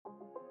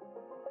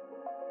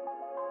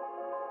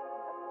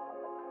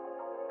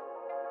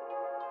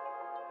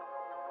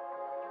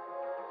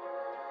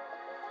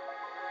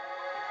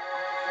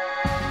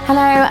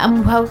Hello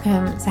and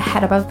welcome to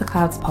Head Above the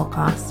Clouds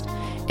podcast.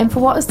 And for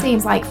what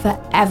seems like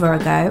forever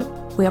ago,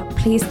 we are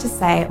pleased to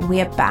say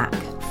we are back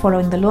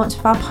following the launch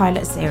of our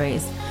pilot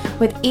series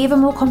with even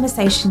more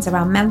conversations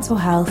around mental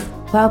health,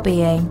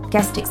 well-being,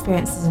 guest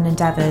experiences and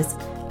endeavours,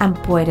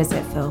 and boy does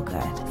it feel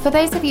good. For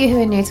those of you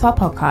who are new to our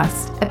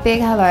podcast, a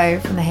big hello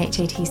from the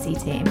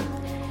HATC team.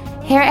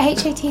 Here at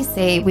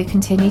HATC, we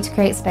continue to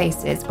create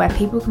spaces where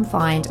people can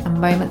find a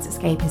moment's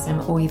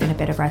escapism or even a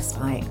bit of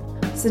respite.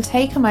 So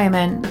take a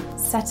moment,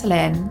 settle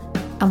in,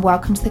 and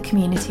welcome to the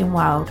community and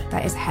world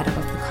that is Head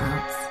Above the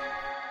Clouds.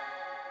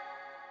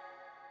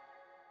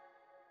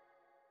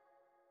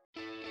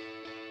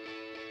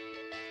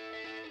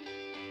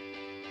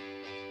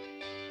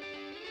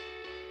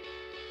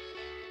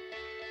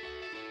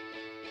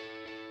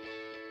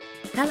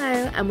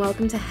 Hello and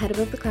welcome to Head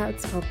Above the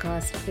Clouds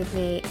podcast with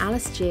me,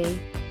 Alice G.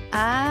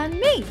 And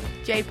me,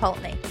 Jay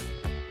Poltney.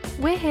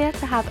 We're here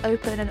to have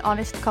open and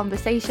honest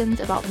conversations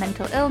about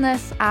mental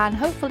illness and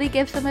hopefully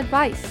give some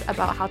advice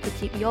about how to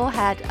keep your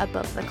head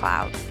above the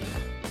clouds.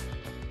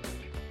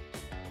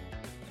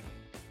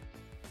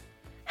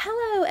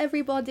 Hello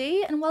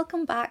everybody and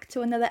welcome back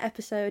to another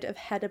episode of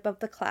Head Above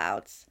the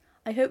Clouds.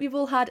 I hope you've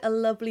all had a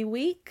lovely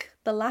week,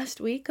 the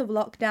last week of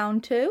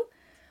lockdown 2.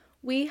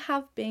 We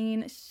have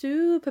been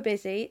super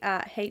busy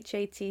at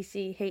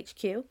HATC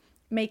HQ,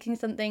 making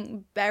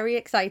something very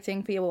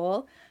exciting for you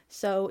all.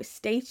 So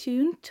stay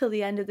tuned till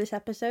the end of this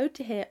episode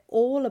to hear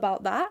all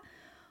about that.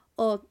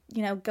 Or,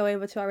 go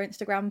over to our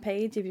Instagram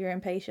page if you're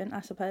impatient,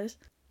 I suppose.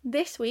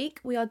 This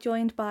week, we are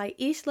joined by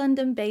East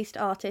London-based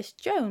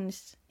artist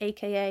Jones,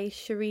 aka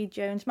Cherie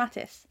Jones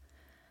Mattis.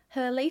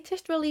 Her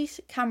latest release,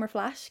 Camera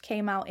Flash,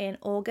 came out in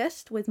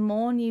August with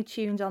more new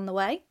tunes on the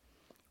way.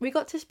 We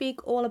got to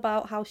speak all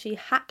about how she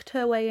hacked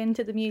her way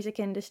into the music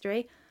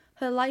industry,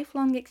 her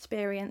lifelong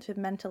experience with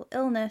mental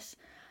illness,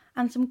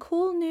 and some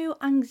cool new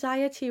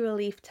anxiety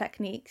relief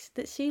techniques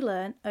that she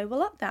learned over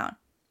lockdown.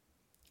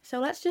 So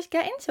let's just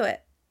get into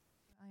it.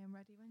 I am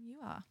ready when you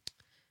are.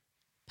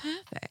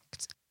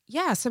 Perfect.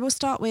 Yeah, so we'll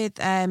start with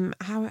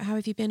how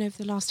have you been over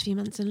the last few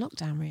months in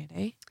lockdown,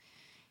 really?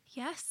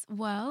 Yes,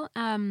 well,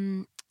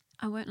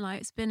 I won't lie,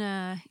 it's been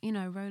a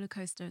roller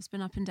coaster. It's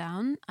been up and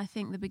down. I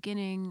think the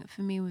beginning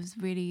for me was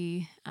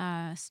really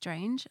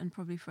strange, and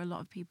probably for a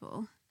lot of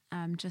people.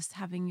 Just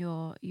having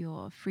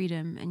your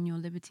freedom and your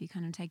liberty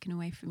kind of taken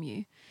away from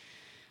you.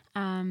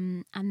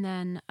 And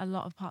then a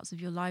lot of parts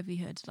of your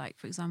livelihood, like,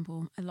 for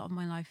example, a lot of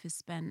my life is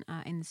spent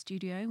in the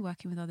studio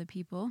working with other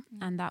people,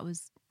 and that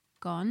was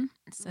gone.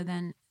 So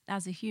then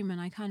as a human,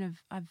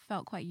 I've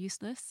felt quite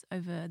useless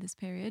over this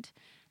period.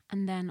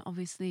 And then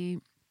obviously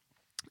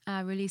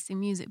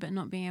releasing music but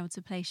not being able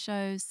to play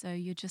shows. So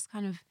you're just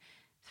kind of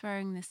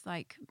throwing this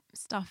like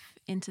stuff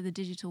into the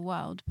digital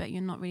world, but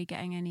you're not really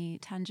getting any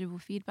tangible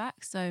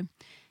feedback. So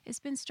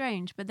it's been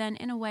strange, but then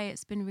in a way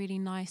it's been really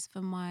nice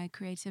for my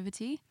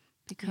creativity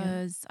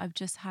because I've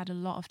just had a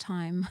lot of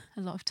time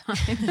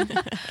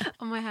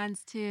on my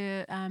hands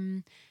to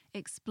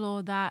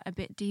explore that a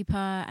bit deeper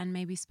and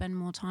maybe spend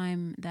more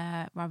time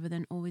there rather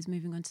than always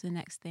moving on to the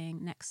next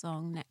thing, next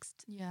song,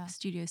 next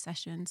studio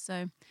session.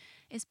 So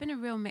it's been a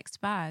real mixed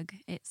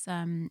bag. It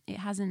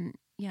hasn't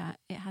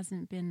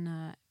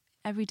been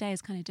every day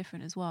is kind of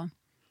different as well.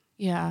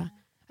 Yeah.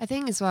 I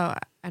think as well,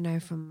 I know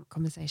from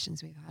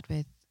conversations we've had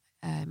with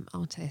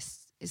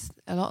artists, is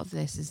a lot of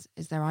this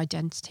is their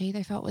identity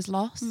they felt was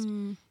lost.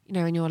 In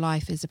your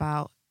life is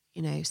about,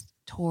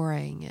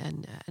 touring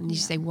and you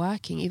say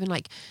working, even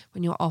like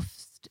when you're off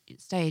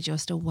stage, you're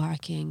still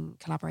working,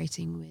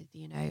 collaborating with,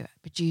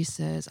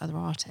 producers, other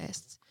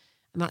artists,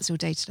 and that's your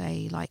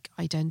day-to-day like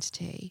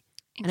identity.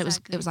 Exactly.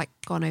 And it was like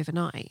gone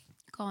overnight.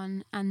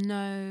 Gone, and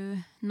no,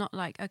 not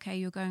like, okay,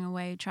 you're going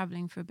away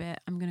traveling for a bit,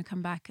 I'm going to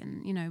come back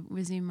and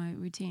resume my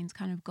routines.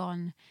 Kind of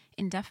gone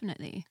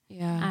indefinitely.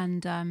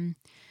 And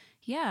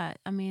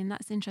I mean,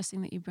 that's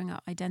interesting that you bring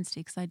up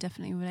identity, because I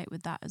definitely relate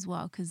with that as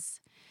well.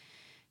 Because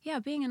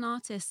being an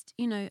artist,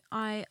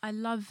 I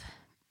love,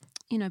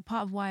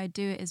 part of why I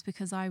do it is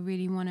because I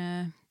really want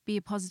to be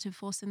a positive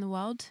force in the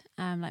world.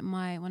 Like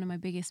one of my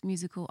biggest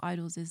musical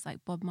idols is like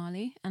Bob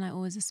Marley, and I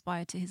always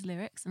aspire to his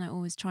lyrics, and I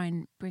always try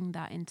and bring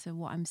that into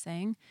what I'm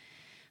saying.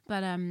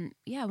 But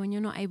when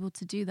you're not able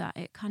to do that,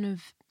 it kind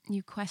of,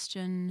 you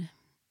question,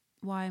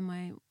 why am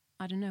I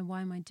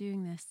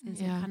doing this?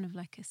 Is it kind of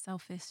like a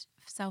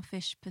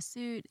selfish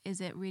pursuit? Is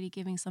it really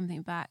giving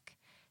something back?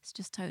 It's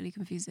just totally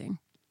confusing.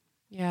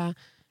 Yeah.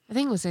 I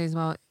think also as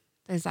well,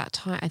 there's that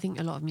time, I think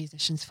a lot of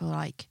musicians feel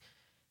like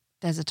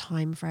there's a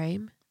time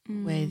frame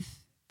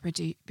with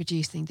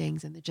producing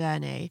things in the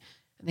journey,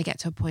 and they get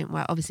to a point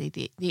where obviously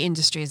the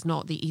industry is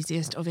not the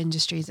easiest of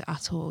industries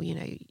at all.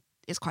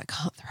 It's quite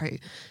cutthroat.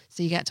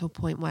 So you get to a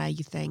point where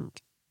you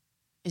think,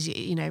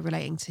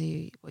 relating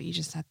to what you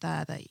just said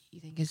there, that you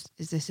think, is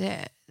this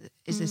it?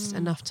 Is this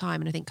enough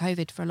time? And I think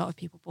COVID for a lot of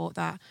people brought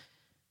that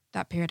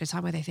period of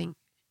time where they think,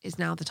 is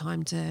now the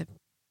time to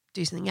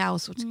do something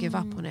else or to give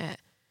up on it.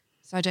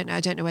 So I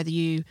don't know whether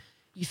you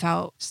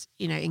felt,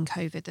 in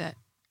COVID that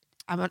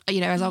as our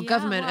Yeah,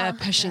 government are well,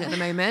 pushing at the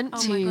moment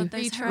Oh to my God,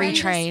 those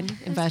retrain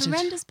There's inverted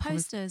horrendous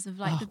commas. posters of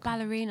like Oh, the God.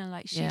 ballerina,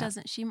 like she Yeah.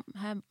 doesn't,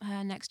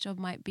 her next job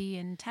might be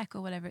in tech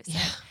or whatever it said.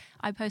 Yeah.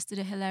 I posted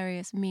a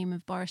hilarious meme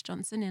of Boris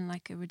Johnson in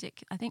like a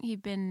ridiculous, I think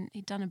he'd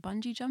done a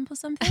bungee jump or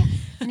something,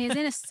 and he was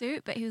in a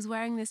suit, but he was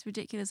wearing this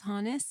ridiculous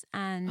harness.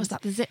 And Was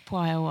that the zip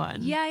wire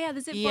one? yeah, the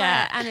zip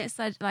Yeah. wire, and it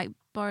said like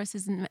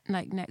Boris's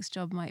like next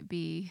job might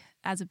be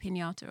as a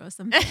piñata or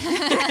something,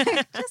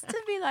 just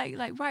to be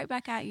like right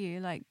back at you,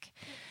 like.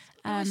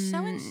 It was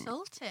so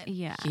insulting.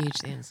 Yeah,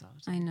 Hugely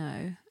insulting. I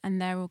know,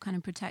 and they're all kind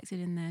of protected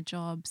in their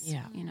jobs.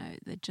 Yeah.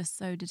 They're just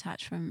so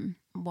detached from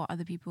what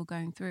other people are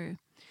going through.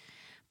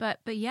 But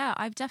yeah,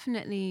 I've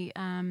definitely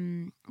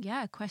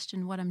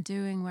questioned what I'm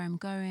doing, where I'm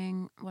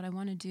going, what I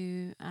want to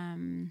do.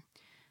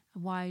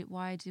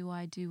 Why do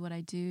I do what I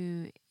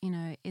do?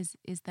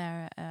 Is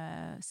there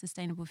a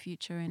sustainable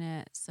future in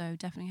it? So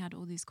definitely had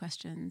all these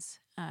questions.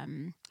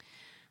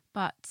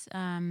 But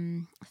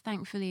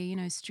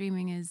thankfully,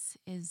 streaming is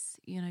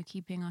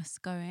keeping us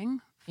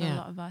going for a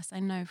lot of us. I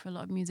know for a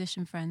lot of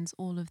musician friends,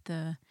 all of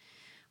the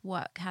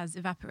work has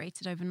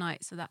evaporated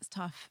overnight, so that's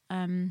tough.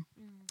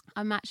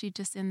 I'm actually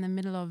just in the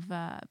middle of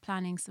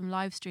planning some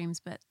live streams,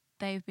 but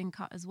they've been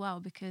cut as well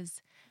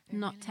because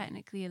not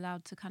technically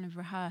allowed to kind of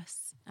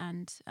rehearse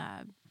and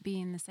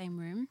be in the same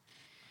room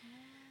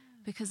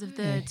because of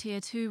the tier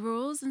 2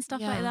 rules and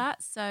stuff like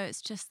that. So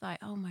it's just like,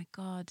 oh my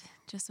God,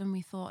 just when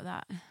we thought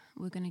that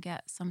we're going to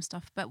get some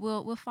stuff, but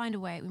we'll find a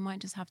way. We might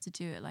just have to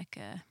do it like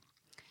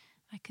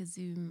a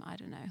Zoom. I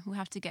don't know. We'll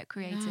have to get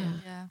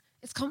creative. Yeah.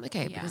 It's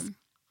complicated because,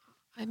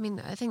 I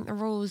think the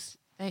rules,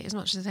 as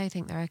much as they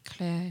think they're a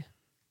clear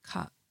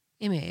cut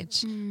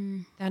image,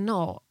 they're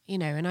not,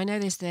 and I know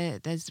there's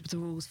the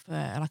rules for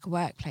like a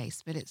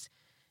workplace, but it's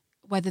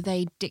whether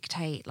they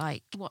dictate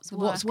like what's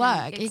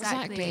work.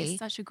 Exactly. It's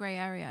such a grey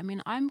area. I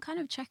mean, I'm kind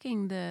of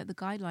checking the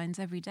guidelines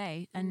every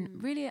day,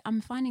 and really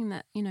I'm finding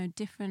that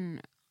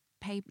different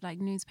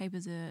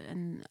newspapers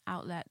and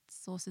outlet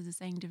sources are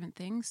saying different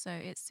things, so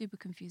it's super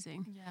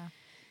confusing.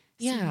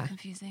 Super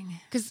confusing.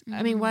 Because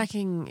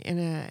working in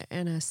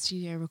a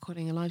studio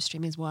recording a live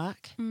stream is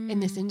work.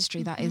 In this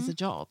industry, that is a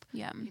job.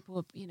 Yeah,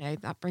 people,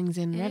 that brings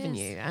in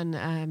revenue,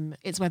 and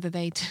it's whether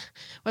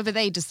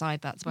they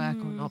decide that's work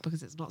or not,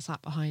 because it's not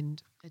sat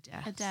behind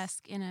a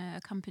desk in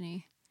a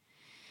company.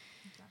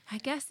 I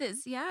guess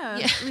it's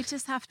we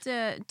just have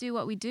to do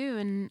what we do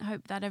and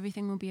hope that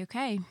everything will be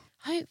okay.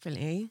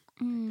 Hopefully.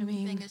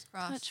 Fingers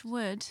crossed. Touch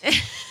wood.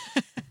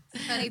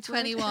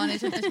 2021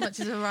 isn't as much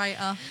as a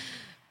writer.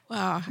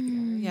 Well,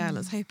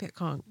 let's hope it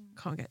can't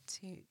get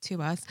too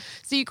worse.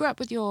 So you grew up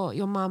with your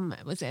mum,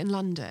 was it in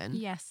London?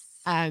 Yes.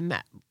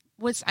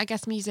 Was, I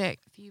guess, music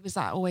for you, was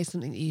that always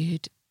something that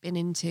you'd been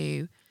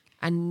into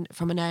and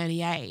from an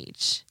early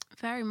age?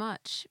 Very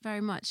much,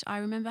 very much. I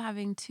remember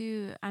having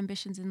 2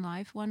 ambitions in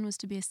life. One was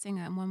to be a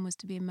singer and one was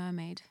to be a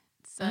mermaid.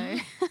 So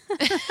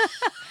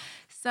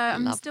so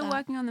I'm still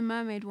working on the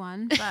mermaid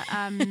one,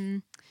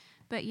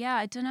 but yeah,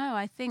 I don't know.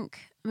 I think,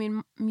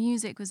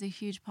 music was a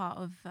huge part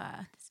of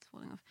this is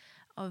falling off,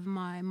 of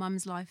my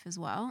mum's life as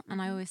well.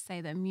 And I always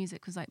say that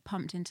music was like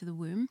pumped into the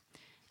womb,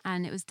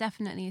 and it was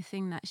definitely a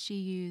thing that she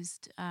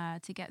used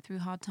to get through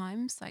hard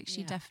times. Like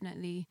she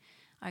definitely,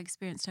 I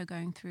experienced her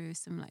going through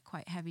some like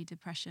quite heavy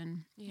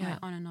depression, like,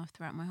 on and off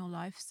throughout my whole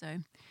life. So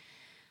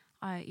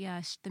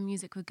the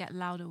music would get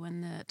louder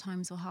when the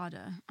times were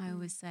harder, I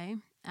always say.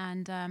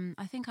 And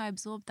I think I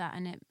absorbed that,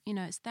 and it,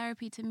 it's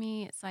therapy to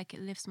me. It's like it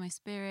lifts my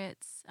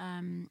spirits.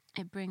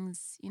 It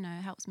brings,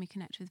 helps me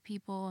connect with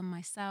people and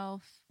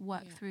myself,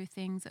 work through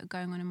things that are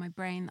going on in my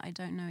brain that I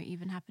don't know are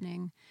even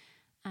happening.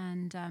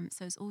 And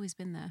so it's always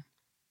been there.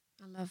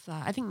 I love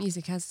that. I think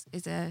music is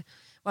a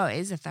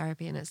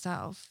therapy in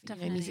itself.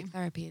 Definitely. Music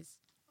therapy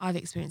I've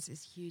experienced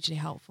is hugely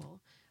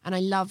helpful. And I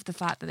love the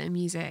fact that the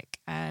music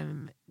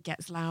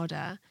gets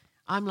louder.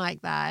 I'm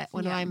like that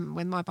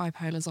when my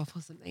bipola's off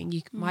or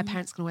something. My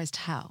parents can always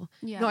tell,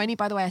 not only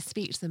by the way I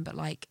speak to them, but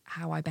like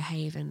how I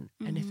behave, and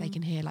if they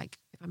can hear, like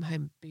if I'm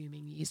home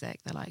booming music,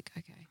 they're like,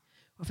 okay.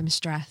 Or if I'm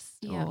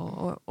stressed,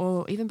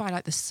 or even by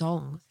like the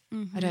songs.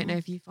 I don't know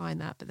if you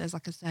find that, but there's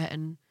like a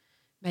certain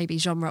maybe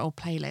genre or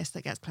playlist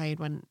that gets played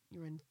when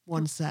you're in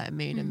one certain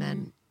mood, and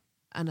then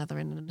another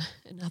in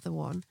another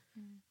one.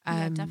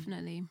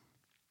 Definitely.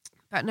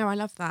 But no, I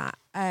love that.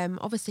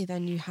 Obviously,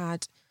 then you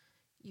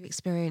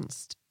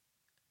experienced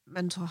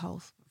mental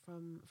health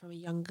from a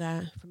young,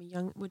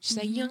 would you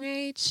say young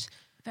age?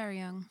 Very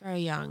young.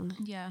 Very young.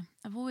 Yeah,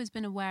 I've always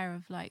been aware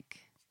of like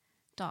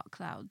dark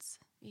clouds,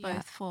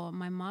 both for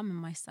my mum and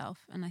myself.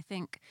 And I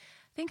think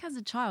as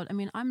a child,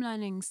 I'm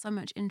learning so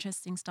much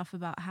interesting stuff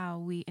about how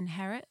we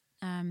inherit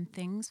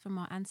things from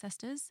our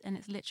ancestors, and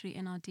it's literally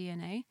in our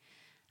DNA.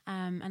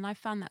 And I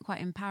found that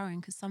quite empowering,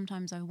 because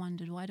sometimes I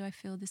wondered, why do I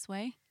feel this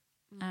way?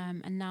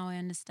 And now I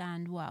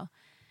understand, well,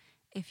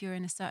 if you're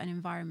in a certain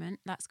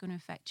environment, that's going to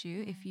affect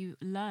you. If you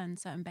learn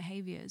certain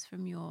behaviors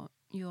from your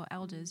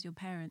elders, your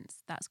parents,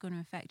 that's going to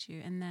affect you.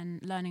 And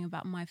then learning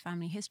about my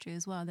family history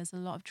as well, there's a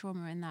lot of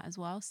trauma in that as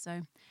well.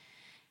 So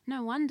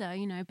no wonder,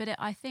 but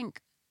I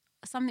think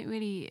something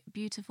really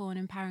beautiful and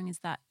empowering is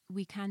that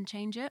we can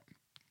change it.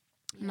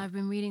 And Yeah. I've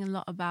been reading a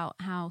lot about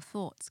how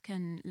thoughts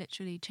can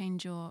literally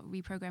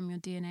reprogram your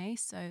DNA.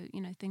 So,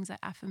 things like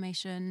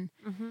affirmation,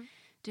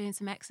 doing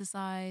some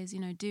exercise,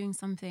 doing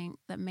something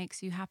that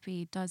makes you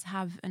happy does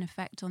have an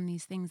effect on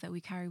these things that we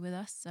carry with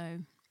us. So,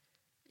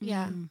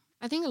 Yeah.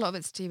 I think a lot of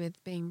it's to do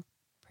with being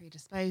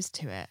predisposed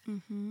to it.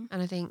 mm-hmm.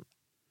 And I think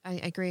I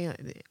agree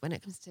when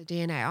it comes to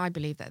DNA. I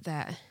believe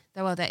that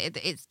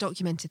it's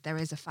documented there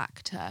is a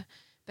factor,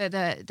 but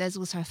there's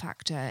also a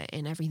factor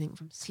in everything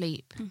from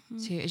sleep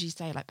to, as you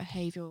say, like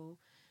behavioural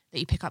that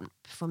you pick up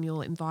from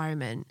your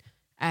environment.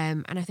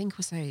 And I think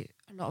also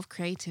a lot of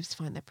creatives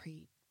find they're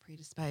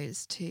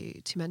predisposed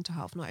to mental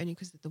health, not only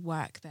because of the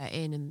work they're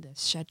in and the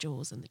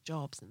schedules and the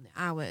jobs and the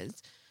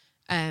hours,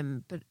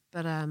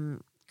 but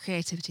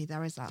creativity,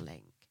 there is that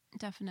link.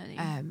 Definitely.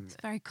 It's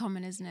very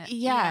common, isn't it?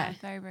 Yeah.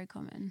 Very, very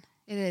common.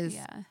 It is.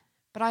 Yeah.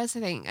 But I also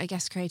think, I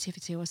guess,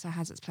 creativity also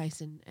has its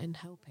place in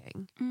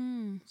helping,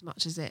 as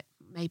much as it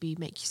maybe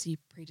makes you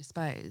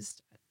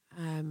predisposed.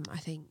 I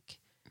think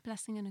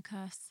Blessing and a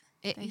curse.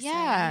 it. They say.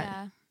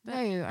 Yeah. But No,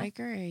 I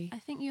agree. I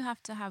think you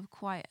have to have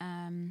quite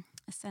a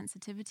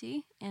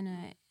sensitivity in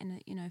a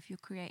if you're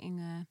creating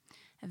a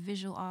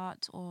visual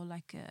art or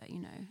like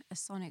a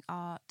sonic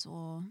art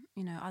or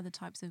other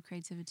types of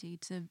creativity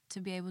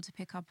to be able to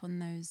pick up on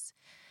those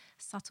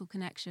subtle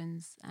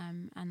connections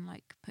and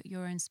like put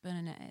your own spin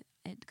in it.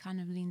 It kind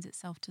of leans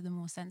itself to the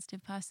more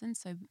sensitive person.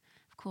 So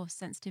of course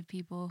sensitive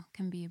people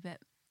can be a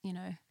bit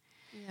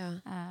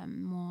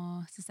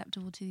more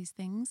susceptible to these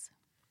things.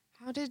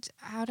 How did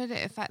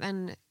it affect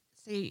then?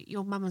 So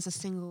your mum was a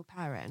single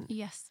parent.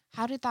 Yes.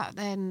 How did that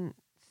then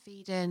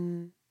feed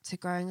in to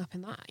growing up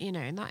in that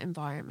in that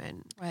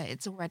environment where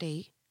it's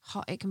already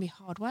hard? It can be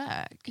hard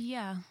work.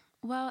 Yeah.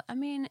 Well, I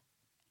mean,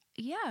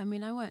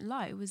 I won't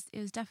lie. It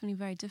was definitely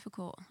very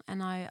difficult,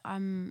 and I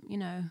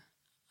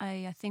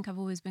think I've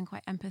always been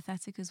quite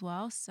empathetic as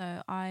well.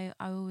 So I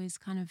always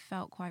kind of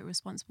felt quite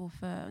responsible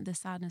for the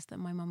sadness that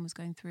my mum was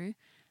going through,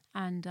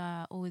 and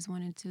always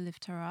wanted to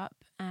lift her up.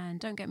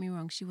 And don't get me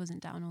wrong, she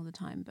wasn't down all the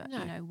time, but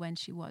No. when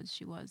she was,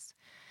 she was.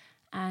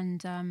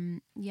 And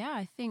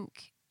I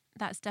think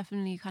that's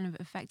definitely kind of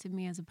affected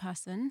me as a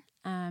person.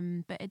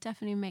 But it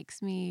definitely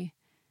makes me,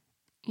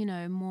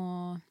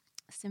 more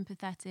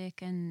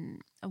sympathetic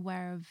and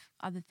aware of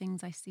other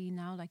things I see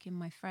now, like in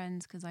my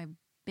friends, because I've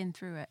been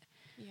through it.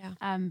 Yeah.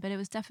 But it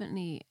was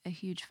definitely a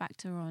huge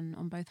factor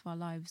on both of our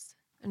lives.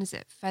 And is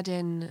it fed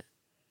in?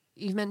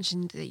 You've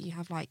mentioned that you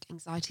have like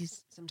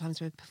anxieties sometimes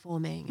with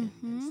performing.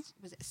 And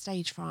was it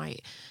stage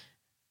fright?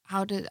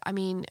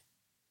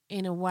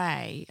 In a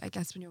way, I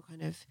guess when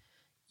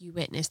you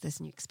witness this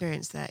and you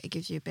experience that, it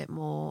gives you a bit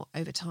more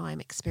over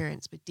time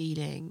experience with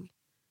dealing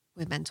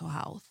with mental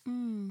health.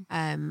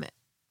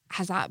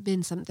 Has that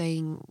been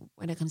something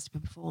when it comes to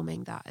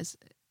performing that has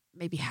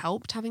maybe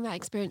helped having that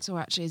experience, or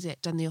actually has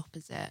it done the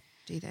opposite,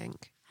 do you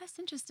think? That's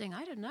interesting.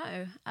 I don't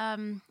know.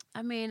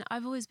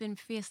 I've always been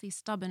fiercely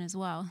stubborn as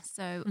well.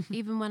 So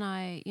even when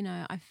I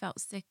felt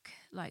sick,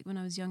 like when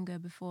I was younger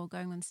before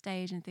going on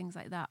stage and things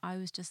like that, I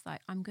was just like,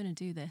 I'm going to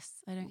do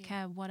this. I don't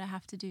care what I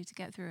have to do to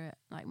get through it.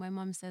 Like my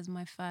mum says,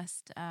 my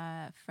first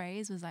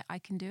phrase was like, I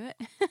can do it.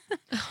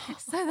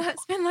 So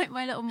that's been like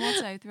my little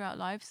motto throughout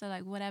life. So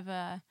like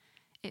whatever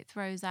it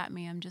throws at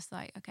me, I'm just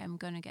like, okay, I'm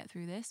going to get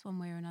through this one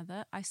way or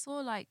another. I saw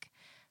like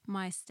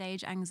my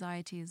stage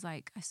anxiety is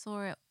like,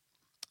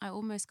 I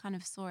almost kind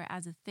of saw it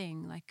as a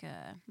thing, like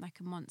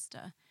a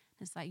monster.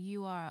 It's like,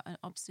 you are an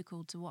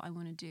obstacle to what I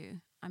want to do.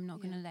 I'm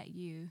not going to let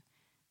you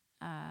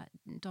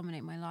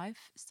dominate my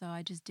life. So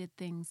I just did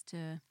things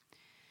to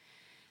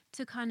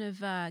kind of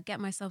get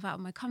myself out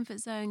of my comfort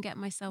zone, get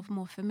myself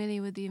more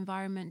familiar with the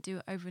environment, do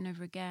it over and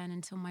over again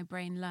until my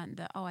brain learned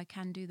that, I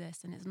can do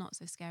this and it's not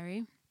so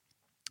scary.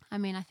 I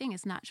mean, I think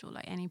it's natural,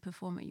 like any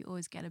performer, you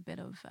always get a bit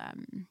of,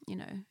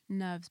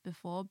 nerves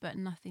before, but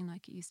nothing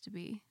like it used to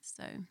be.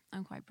 So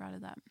I'm quite proud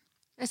of that.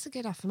 It's a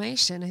good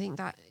affirmation. I think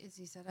that, as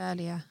you said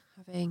earlier,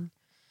 having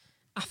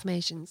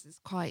affirmations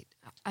is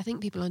I think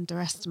people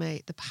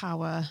underestimate the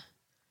power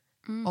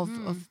of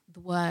the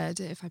word,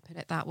 if I put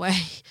it that way.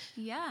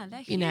 Yeah, they're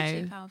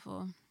hugely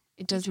powerful.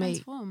 It does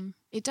make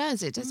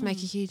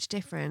a huge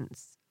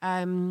difference.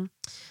 So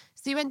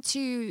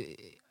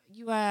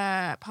you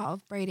were part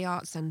of Brady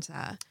Arts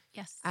Centre.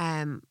 Yes.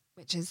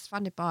 Which is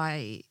funded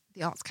by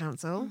the Arts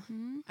Council.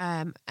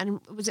 And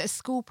was it a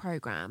school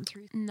programme?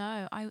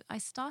 No, I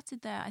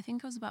started there, I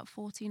think I was about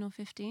 14 or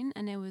 15,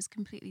 and it was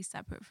completely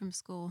separate from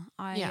school.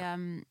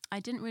 I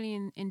didn't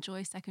really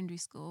enjoy secondary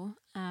school,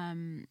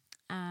 and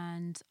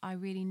I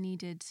really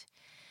needed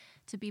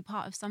to be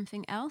part of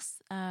something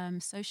else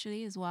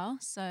socially as well.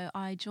 So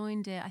I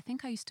joined it. I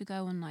think I used to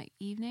go on like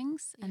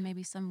evenings and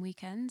maybe some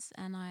weekends,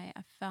 and I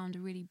found a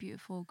really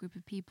beautiful group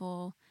of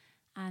people,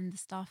 and the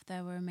staff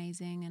there were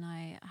amazing, and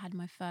I had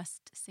my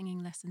first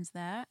singing lessons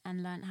there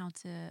and learned how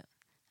to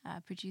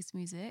produce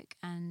music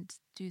and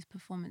do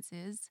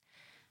performances.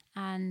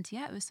 And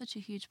it was such a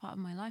huge part of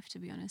my life, to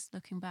be honest,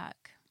 looking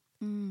back.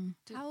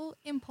 How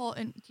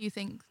important do you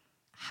think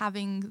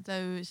having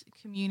those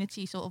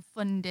community sort of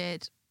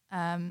funded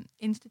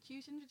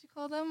institutions, would you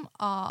call them,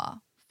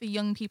 are for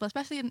young people,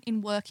 especially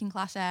in working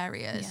class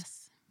areas,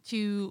 Yes.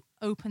 to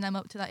open them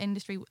up to that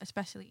industry,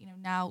 especially, you know,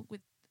 now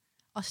with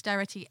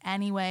austerity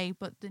anyway,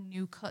 but the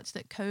new cuts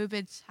that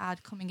COVID's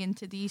had coming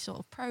into these sort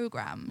of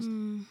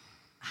programs.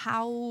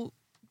 How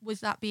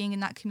was that being in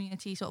that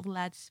community sort of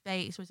led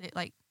space? Was it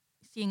like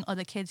seeing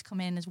other kids come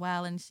in as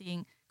well and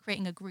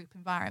creating a group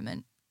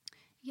environment?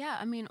 Yeah,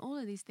 I mean, all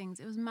of these things,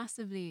 it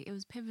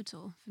was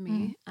pivotal for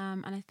me.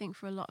 And I think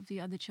for a lot of the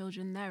other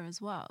children there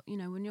as well. You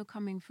know, when you're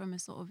coming from a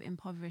sort of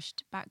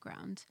impoverished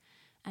background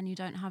and you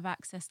don't have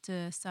access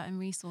to certain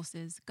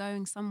resources,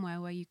 going somewhere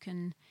where you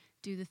can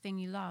do the thing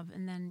you love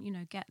and then, you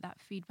know, get that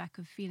feedback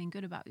of feeling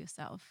good about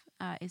yourself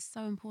is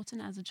so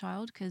important as a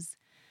child, because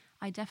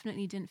I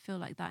definitely didn't feel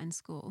like that in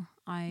school.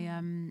 I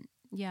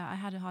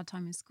had a hard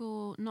time in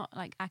school, not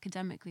like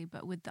academically,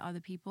 but with the other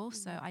people.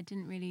 So I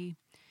didn't really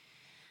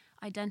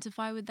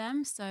identify with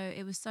them. So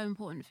it was so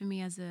important for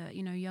me as a,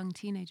 you know, young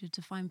teenager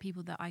to find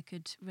people that I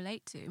could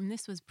relate to. And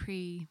this was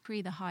pre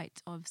the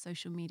height of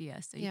social media.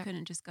 So you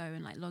couldn't just go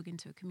and like log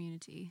into a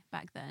community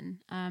back then.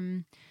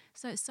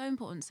 So it's so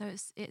important. So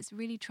it's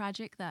really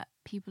tragic that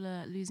people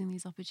are losing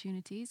these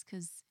opportunities,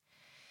 because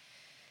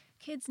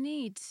kids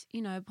need,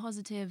 you know, a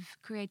positive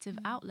creative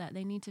outlet.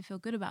 They need to feel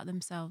good about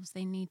themselves.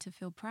 They need to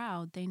feel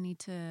proud. They need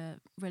to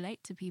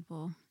relate to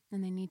people.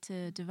 And they need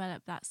to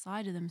develop that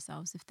side of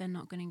themselves if they're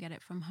not going to get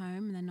it from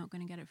home and they're not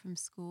going to get it from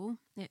school.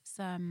 It's,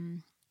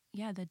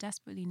 they're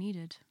desperately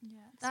needed,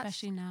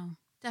 especially now.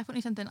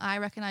 Definitely something I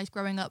recognised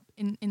growing up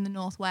in the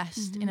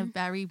Northwest in a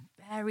very,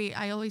 very,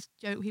 I always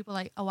joke people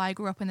like, oh, I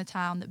grew up in the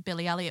town that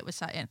Billy Elliot was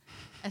set in.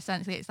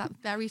 Essentially, it's that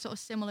very sort of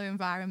similar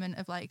environment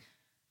of like,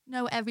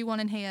 no,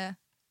 everyone in here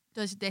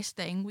does this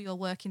thing. We all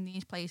work in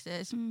these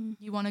places.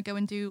 You want to go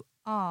and do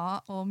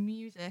art or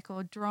music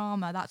or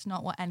drama, that's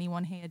not what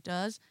anyone here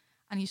does.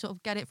 And you sort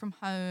of get it from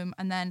home,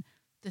 and then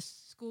the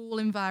school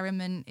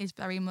environment is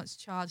very much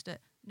charged at,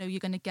 no, you're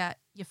going to get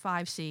your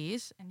 5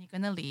 C's and you're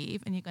going to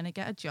leave and you're going to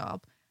get a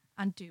job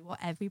and do what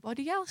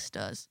everybody else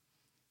does.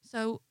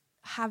 So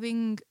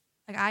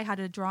I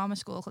had a drama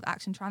school called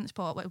Action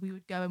Transport, where we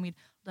would go and we'd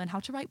learn how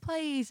to write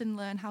plays and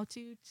learn how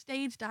to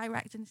stage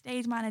direct and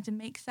stage manage and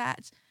make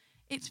sets.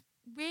 It's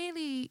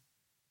really,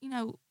 you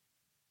know,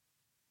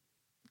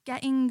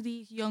 getting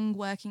these young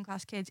working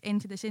class kids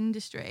into this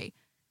industry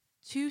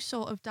to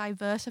sort of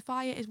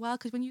diversify it as well.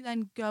 Because when you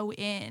then go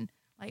in,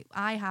 like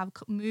I have,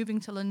 moving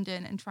to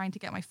London and trying to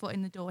get my foot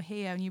in the door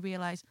here, and you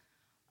realise,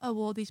 oh,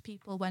 all these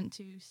people went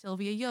to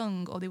Sylvia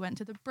Young or they went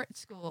to the Brit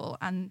School,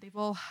 and they've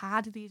all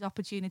had these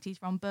opportunities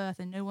from birth,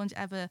 and no one's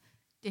ever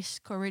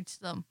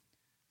discouraged them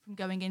from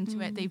going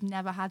into it. They've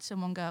never had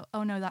someone go,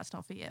 oh no, that's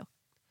not for you.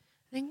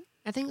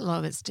 I think a lot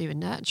of it's to do with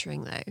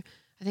nurturing, though.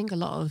 I think a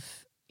lot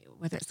of,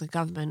 whether it's the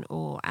government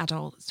or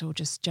adults or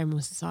just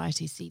general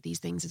society, see these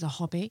things as a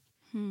hobby.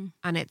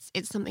 And it's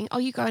something, oh,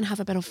 you go and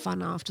have a bit of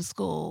fun after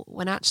school,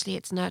 when actually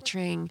it's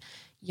nurturing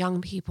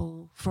young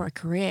people for a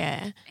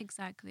career.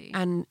 Exactly.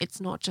 And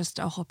it's not just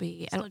a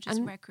hobby. It's not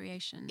just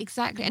recreation.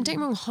 Exactly. And don't get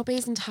me wrong,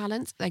 hobbies and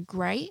talents, they're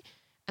great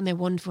and they're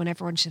wonderful and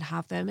everyone should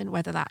have them. And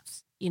whether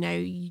that's, you know,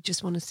 you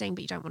just want to sing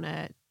but you don't want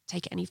to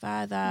take it any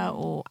further,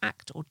 or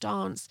act or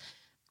dance.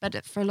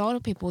 But for a lot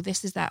of people,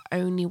 this is their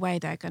only way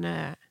they're going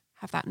to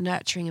have that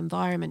nurturing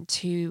environment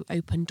to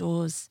open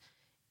doors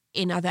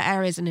in other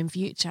areas and in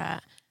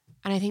future.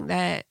 And I think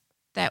that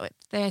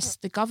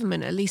the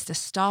government at least are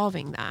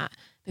starving that,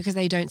 because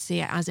they don't see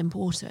it as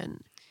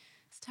important.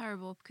 It's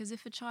terrible, because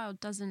if a child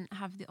doesn't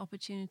have the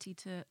opportunity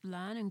to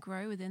learn and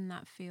grow within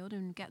that field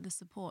and get the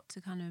support to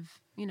kind of,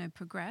 you know,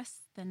 progress,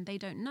 then they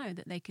don't know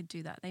that they could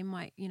do that. They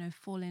might, you know,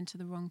 fall into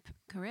the wrong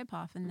career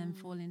path and then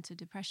fall into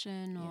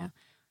depression or,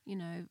 you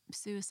know,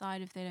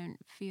 suicide if they don't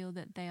feel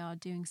that they are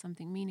doing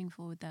something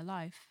meaningful with their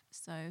life.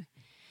 So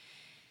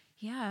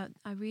yeah,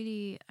 I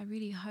really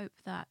hope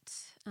that,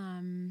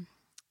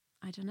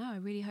 I don't know, I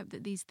really hope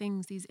that these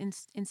things, these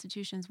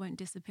institutions won't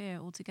disappear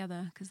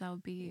altogether, because that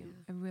would be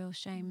a real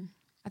shame.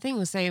 I think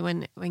also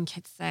when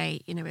kids say,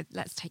 you know,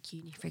 let's take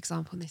uni, for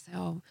example, and they say,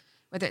 oh,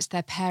 whether it's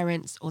their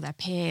parents or their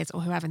peers or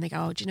whoever, and they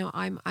go, oh, do you know,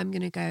 I'm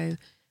going to go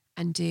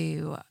and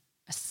do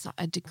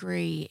a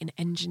degree in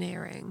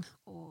engineering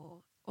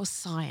or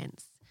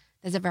science.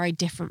 There's a very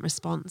different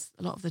response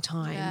a lot of the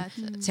time.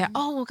 So,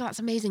 oh, well, that's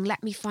amazing.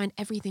 Let me find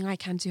everything I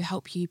can to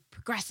help you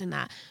progress in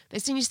that. But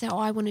as soon as you say, oh,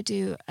 I want to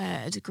do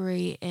a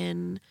degree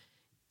in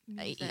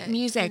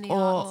music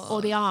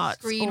or the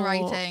arts.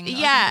 Screenwriting. Or, something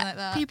like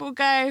that. People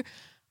go,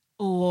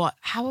 or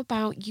how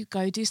about you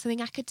go do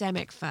something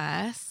academic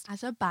first?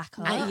 As a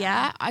backup.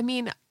 I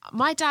mean,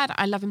 my dad,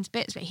 I love him to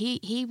bits, but he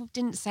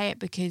didn't say it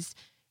because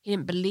he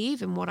didn't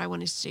believe in what I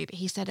wanted to do, but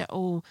he said it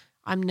all.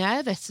 I'm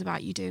nervous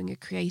about you doing a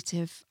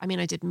creative. I mean,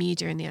 I did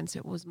media in the end, so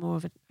it was more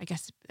of I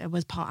guess it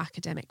was part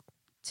academic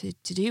to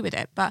do with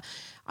it. But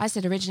I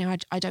said originally,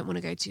 I don't want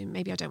to go to,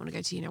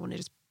 I want to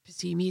just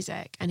pursue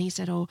music. And he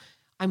said, oh,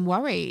 I'm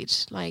worried.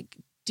 Like,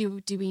 do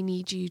we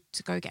need you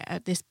to go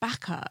get this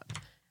backup?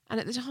 And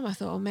at the time I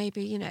thought, oh,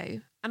 maybe, you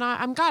know, And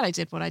I'm glad I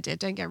did what I did,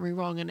 don't get me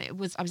wrong. And I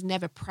was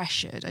never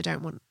pressured. I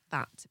don't want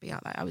that to be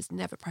out there. I was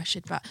never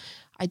pressured. But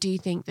I do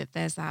think that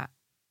there's that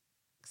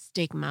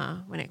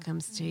stigma when it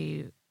comes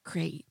to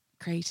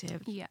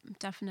creative. Yeah,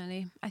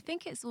 definitely. I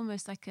think it's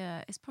almost like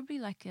it's probably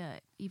like a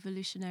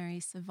evolutionary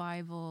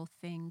survival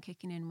thing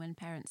kicking in when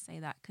parents say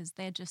that, because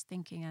they're just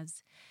thinking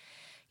as,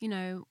 you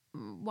know,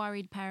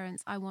 worried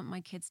parents, I want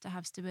my kids to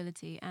have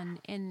stability. And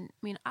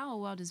our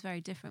world is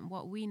very different.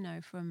 What we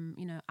know from,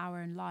 you know, our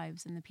own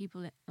lives and the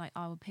people like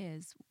our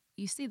peers,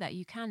 you see that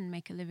you can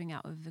make a living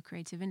out of the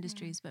creative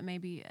industries, but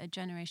maybe a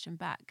generation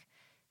back,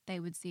 they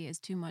would see it as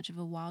too much of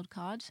a wild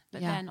card.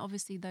 But then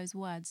obviously those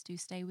words do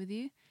stay with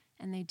you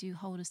and they do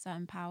hold a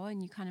certain power,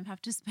 and you kind of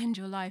have to spend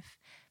your life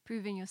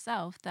proving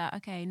yourself that,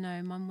 okay,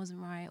 no, mum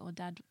wasn't right, or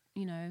dad,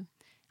 you know,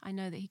 I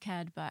know that he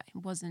cared, but it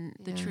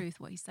wasn't the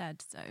truth what he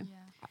said. So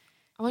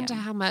I wonder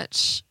how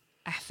much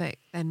effort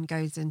then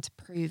goes into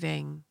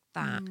proving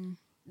that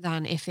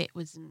than if it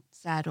wasn't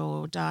said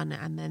or done,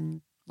 and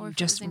then or if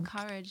just it was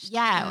encouraged.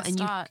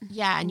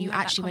 And you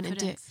actually went and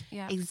did it.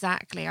 Yeah.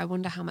 Exactly. I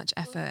wonder how much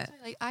effort. Also,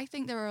 like, I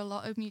think there are a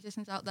lot of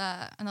musicians out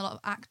there and a lot of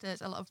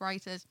actors, a lot of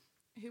writers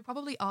who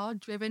probably are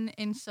driven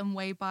in some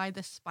way by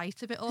the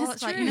spite of it all.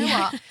 It's like, you know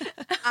what?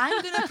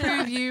 I'm going to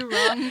prove you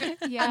wrong.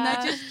 Yeah. And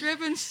they're just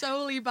driven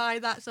solely by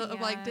that sort of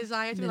like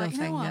desire to be like, you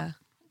know what?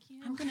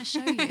 I'm going to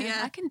show you.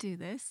 I can do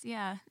this.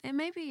 Yeah. It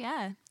may be,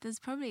 there's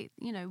probably,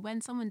 you know, when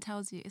someone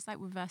tells you, it's like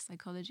reverse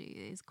psychology.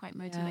 It is quite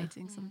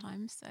motivating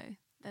sometimes. So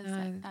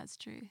that's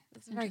true.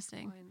 That's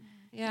interesting.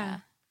 Yeah.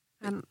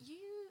 You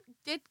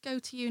did go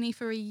to uni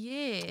for a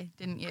year,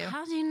 didn't you?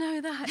 How do you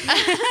know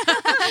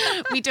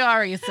that? We do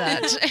our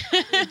research.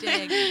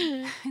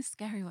 It's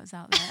scary what's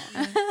out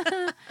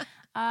there.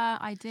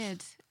 I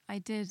did.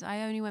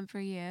 I only went for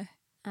a year.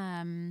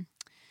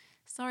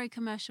 Sorry,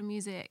 commercial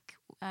music,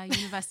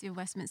 University of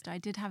Westminster. I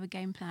did have a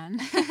game plan.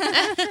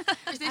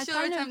 Is this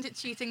your attempt at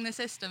cheating the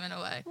system in a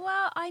way?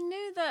 Well, I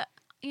knew that,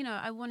 you know,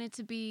 I wanted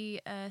to be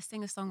a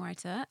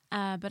singer-songwriter,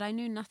 but I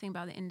knew nothing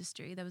about the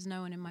industry. There was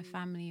no one in my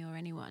family or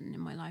anyone in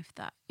my life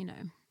that, you know,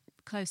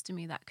 close to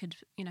me that could,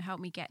 you know,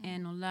 help me get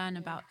in or learn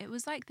about. It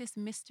was like this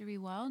mystery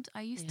world.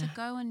 I used to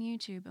go on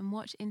YouTube and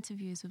watch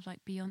interviews with like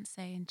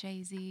Beyonce and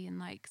Jay-Z and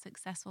like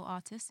successful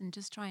artists and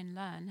just try and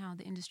learn how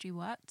the industry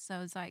worked. So I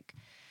was like,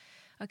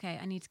 okay,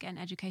 I need to get an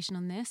education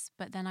on this.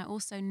 But then I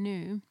also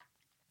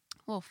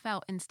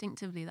felt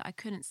instinctively that I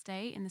couldn't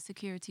stay in the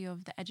security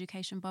of the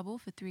education bubble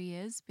for 3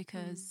 years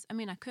because, I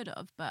mean, I could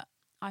have, but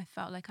I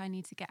felt like I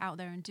need to get out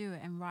there and do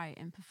it and write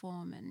and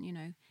perform and, you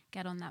know,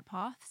 get on that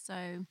path.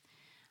 So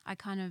I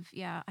kind of,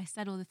 I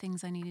said all the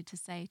things I needed to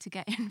say to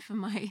get in for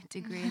my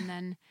degree. And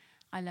then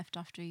I left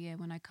after a year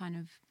when I kind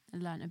of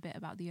learned a bit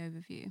about the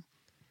overview.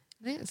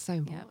 I think it's so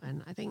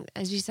important. I think,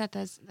 as you said,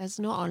 there's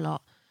not a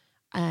lot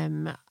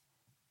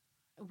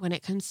when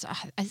it comes to,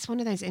 it's one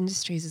of those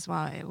industries as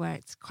well where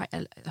it's quite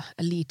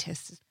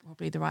elitist is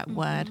probably the right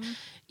word.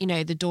 You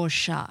know, the door's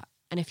shut,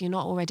 and if you're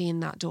not already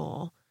in that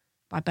door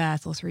by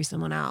birth or through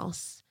someone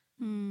else,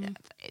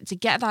 to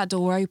get that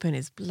door open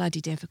is bloody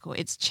difficult.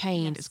 It's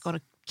chained. It's got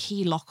a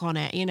key lock on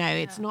it. You know,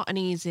 it's not an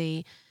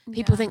easy.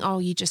 People think, oh,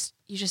 you just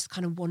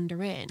kind of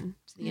wander in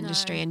to the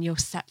industry and you're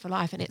set for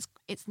life, and it's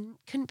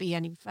couldn't be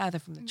any further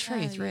from the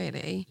truth,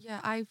 really. Yeah,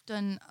 I've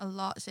done a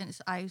lot since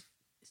I've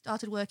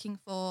started working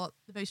for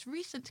the most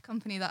recent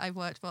company that I've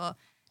worked for,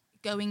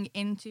 going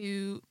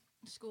into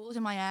schools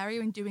in my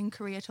area and doing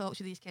career talks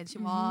with these kids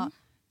who are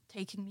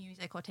taking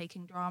music or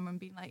taking drama and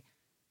being like,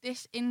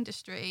 this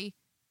industry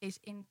is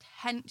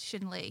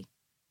intentionally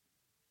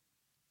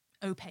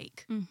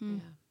opaque.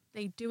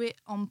 They do it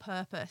on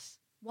purpose.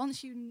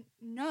 Once you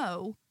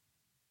know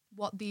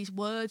what these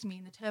words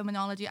mean, the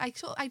terminology, I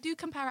do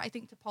compare it, I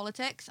think, to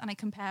politics, and I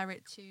compare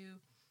it to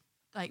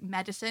like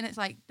medicine. It's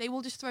like they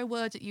will just throw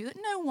words at you that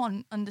no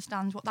one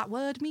understands what that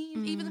word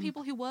means. Even the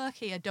people who work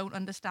here don't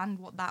understand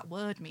what that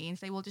word means.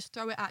 They will just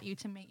throw it at you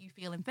to make you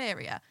feel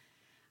inferior.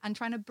 And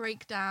trying to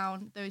break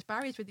down those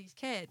barriers with these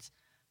kids,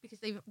 because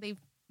they've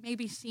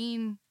maybe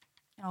seen,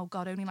 oh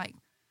God, only like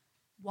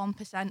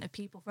 1% of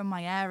people from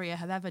my area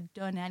have ever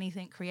done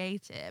anything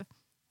creative.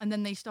 And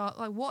then they start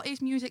like, what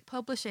is music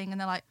publishing? And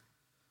they're like,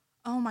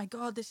 oh my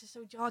God, this is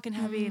so jargon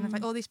heavy. And it's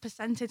like all these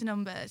percentage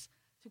numbers.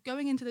 So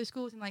going into those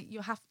schools and like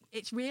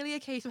it's really a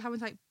case of having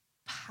to like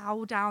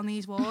pow down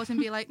these walls and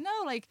be like, no,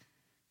 like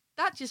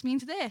that just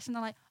means this. And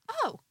they're like,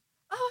 oh,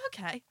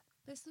 okay.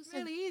 It's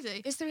really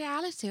easy. It's the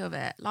reality of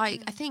it.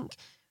 Like, I think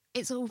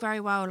it's all very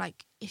well,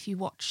 like if you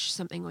watch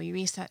something or you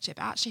research it,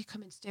 but actually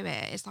coming to do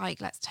it, it's like,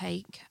 let's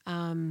take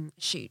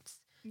shoots.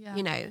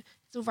 You know,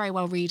 it's all very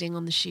well reading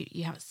on the shoot.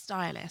 You have a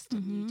stylist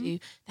and you do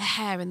the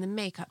hair and the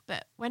makeup.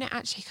 But when it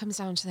actually comes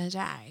down to the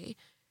day,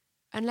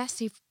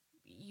 unless you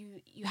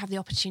have the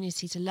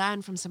opportunity to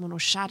learn from someone or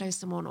shadow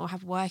someone or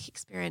have work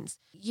experience,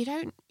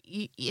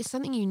 it's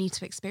something you need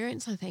to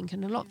experience, I think.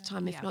 And a lot of the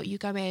time, if not, you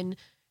go in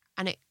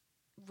and it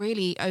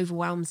really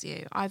overwhelms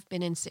you. I've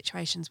been in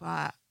situations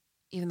where,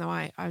 even though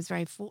I was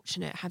very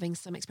fortunate having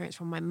some experience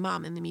from my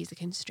mum in the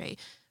music industry,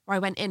 where I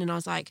went in and I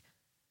was like,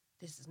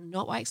 this is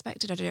not what I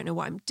expected. I don't know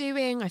what I'm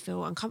doing. I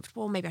feel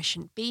uncomfortable. Maybe I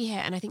shouldn't be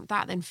here. And I think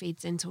that then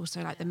feeds into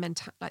also like the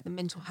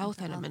mental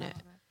health element.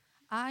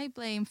 I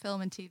blame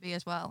film and TV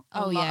as well.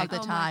 A lot yeah. of the Oh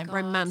my time. God.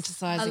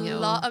 Romanticizing it A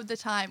all. lot of the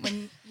time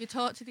when you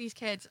talk to these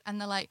kids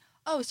and they're like,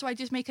 oh, so I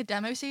just make a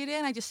demo CD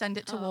and I just send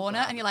it to Warner.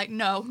 God. And you're like,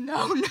 no.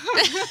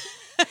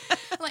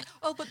 Like,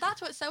 oh, but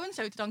that's what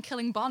so-and-so did on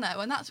Killing Bono.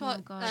 And that's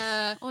what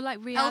or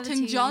like reality.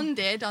 Elton John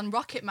did on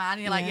Rocket Man.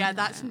 And you're like, yeah,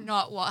 that's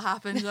not what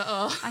happens at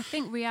all. I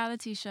think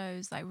reality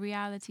shows, like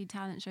reality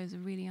talent shows, are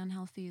really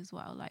unhealthy as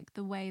well. Like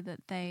the way that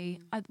they,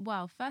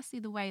 firstly,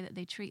 the way that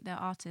they treat their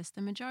artists.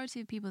 The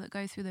majority of people that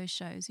go through those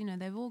shows, you know,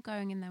 they're all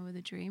going in there with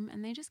a dream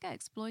and they just get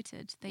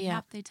exploited.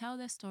 They tell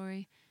their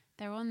story.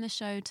 They're on the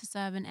show to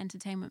serve an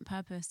entertainment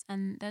purpose,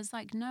 and there's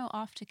like no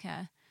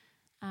aftercare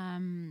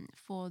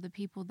for the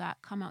people that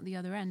come out the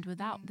other end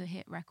without the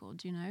hit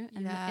record, you know?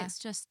 And it's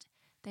just,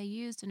 they're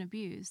used and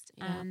abused.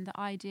 Yeah. And the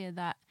idea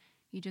that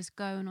you just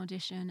go and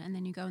audition and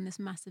then you go on this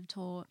massive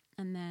tour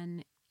and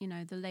then, you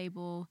know, the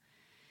label,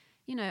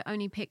 you know,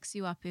 only picks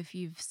you up if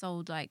you've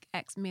sold like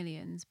X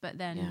millions, but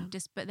then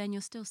but then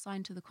you're still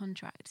signed to the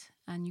contract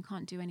and you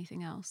can't do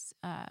anything else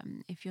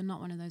if you're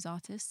not one of those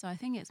artists. So I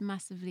think it's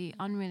massively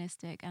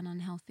unrealistic and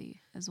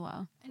unhealthy as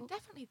well. And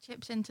definitely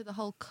chips into the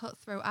whole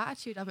cutthroat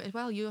attitude of it as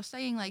well. You're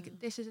saying like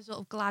this is a sort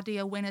of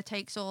gladiator winner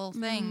takes all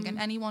thing, and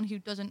anyone who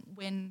doesn't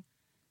win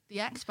the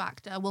X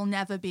Factor will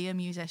never be a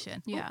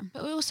musician. Yeah.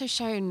 But we're also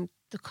shown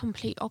the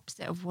complete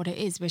opposite of what it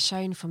is. We're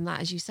shown from that,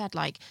 as you said,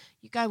 like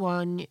you go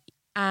on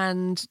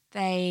and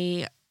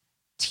they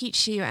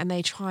teach you and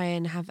they try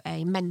and have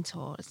a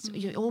mentor.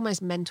 You're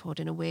almost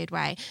mentored in a weird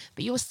way.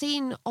 But you're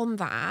seen on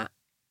that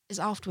is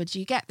afterwards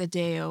you get the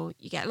deal,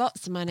 you get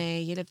lots of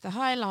money, you live the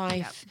high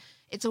life. Yep.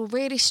 It's all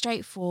really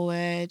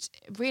straightforward,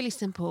 really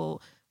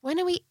simple. When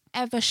are we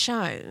ever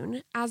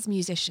shown as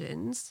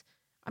musicians?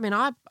 I mean,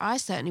 I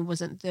certainly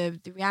wasn't the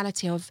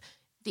reality of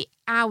the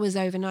hours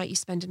overnight you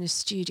spend in a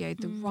studio,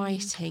 the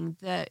writing,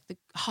 the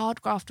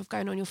hard graft of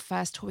going on your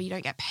first tour where you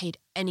don't get paid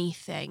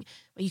anything,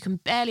 where you can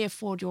barely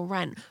afford your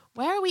rent.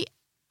 Where are we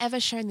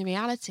ever shown the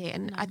reality?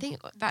 And I think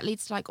that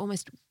leads to like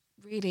almost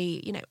really,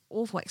 you know,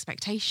 awful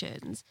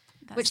expectations,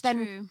 which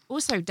then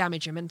also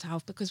damage your mental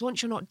health, because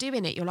once you're not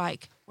doing it, you're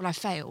like, well, I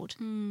failed.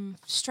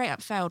 Straight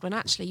up failed, when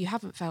actually you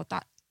haven't failed.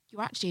 That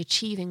you're actually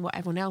achieving what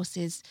everyone else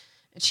is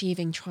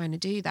achieving trying to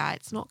do that.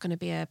 It's not going to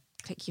be a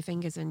click your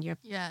fingers and you're...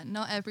 Yeah,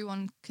 not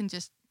everyone can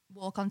just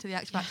walk onto the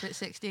X Factor at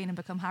 16 and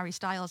become Harry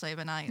Styles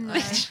overnight. No,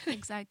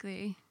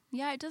 exactly.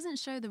 Yeah, it doesn't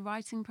show the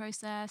writing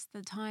process,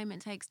 the time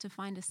it takes to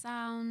find a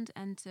sound,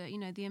 and to, you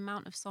know, the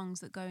amount of songs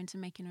that go into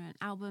making an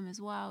album as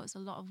well. It's a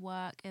lot of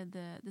work, and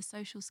the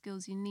social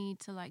skills you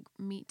need to like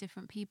meet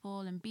different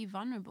people and be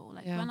vulnerable.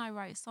 Like when I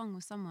write a song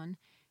with someone,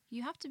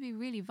 you have to be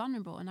really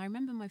vulnerable. And I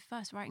remember my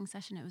first writing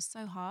session, it was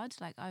so hard.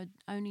 Like I'd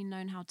only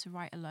known how to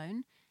write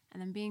alone.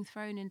 And then being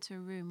thrown into a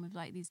room with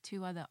like these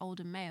two other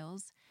older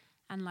males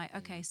and like,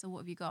 okay, so what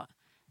have you got?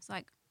 It's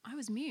like, I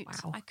was mute.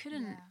 Wow. I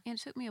couldn't, it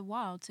took me a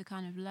while to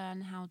kind of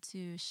learn how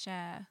to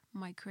share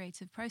my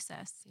creative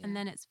process. And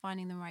then it's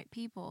finding the right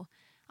people.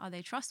 Are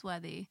they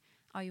trustworthy?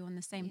 Are you on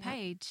the same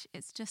page?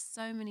 It's just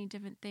so many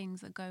different things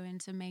that go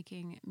into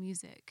making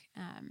music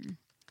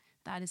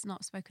that is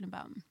not spoken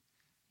about.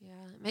 Yeah,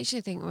 it makes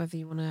you think whether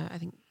you want to, I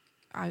think,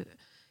 I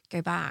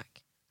go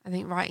back. I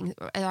think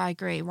I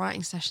agree,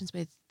 writing sessions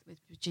with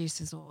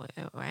producers or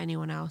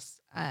anyone else,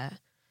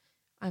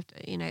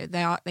 you know,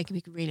 they can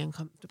be really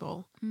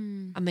uncomfortable.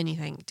 And then you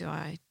think,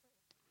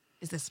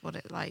 is this what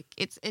it like?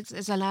 It's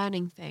a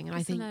learning thing. And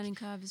I think a learning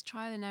curve, is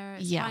trial and error,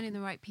 it's finding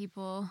the right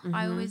people.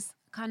 I always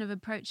kind of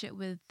approach it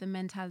with the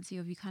mentality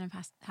of you kind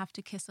of have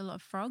to kiss a lot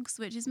of frogs,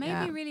 which is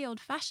maybe really old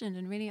fashioned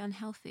and really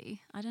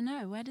unhealthy. I don't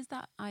know. Where does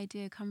that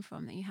idea come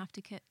from, that you have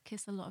to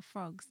kiss a lot of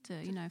frogs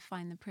to, you know,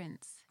 find the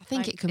prince? I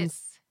think it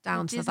comes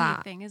down to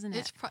that thing, isn't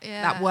it?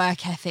 That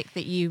work ethic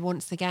that you,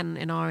 once again,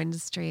 in our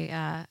industry,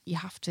 you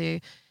have to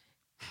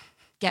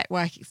get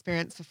work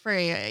experience for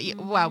free.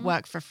 Well,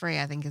 work for free,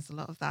 I think, is a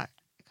lot of that.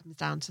 It comes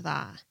down to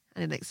that.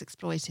 And it's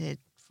exploited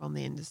from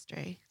the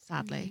industry,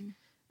 sadly.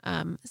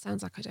 It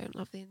sounds like I don't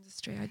love the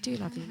industry. I do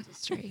love the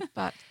industry,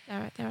 but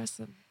there are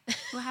some...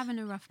 We're having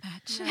a rough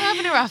patch. We're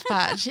having a rough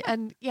patch.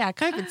 And yeah,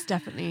 COVID's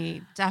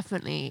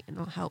definitely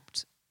not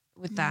helped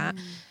with that.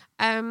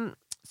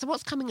 So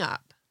what's coming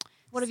up?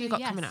 What have you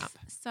got coming up?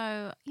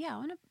 So yeah,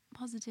 on a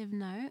positive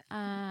note,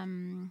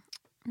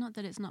 not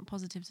that it's not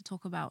positive to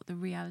talk about the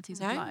realities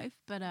of life,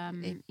 but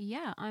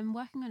yeah, I'm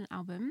working on an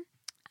album,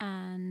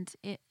 and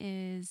it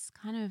is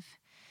kind of...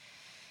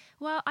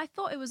 Well, I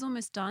thought it was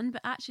almost done,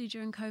 but actually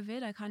during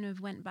COVID, I kind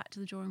of went back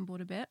to the drawing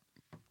board a bit.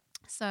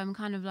 So I'm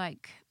kind of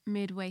like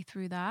midway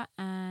through that,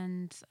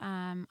 and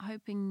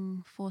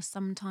hoping for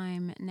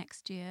sometime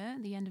next year,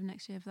 the end of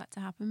next year, for that to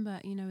happen.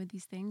 But, you know, with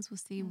these things, we'll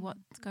see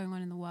what's going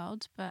on in the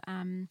world. But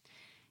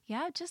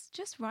yeah,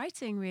 just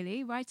writing,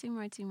 really. Writing.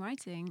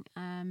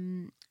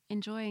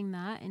 Enjoying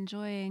that.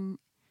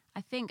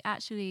 I think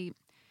actually...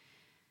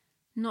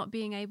 not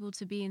being able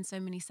to be in so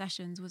many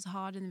sessions was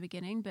hard in the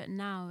beginning, but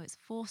now it's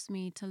forced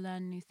me to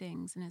learn new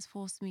things, and it's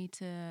forced me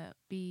to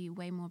be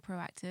way more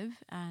proactive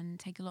and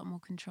take a lot more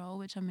control,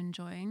 which I'm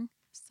enjoying.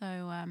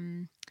 So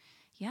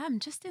yeah, I'm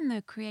just in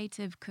the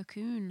creative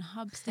cocoon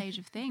hub stage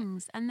of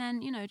things. And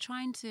then,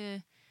 trying to,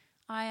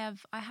 I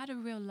had a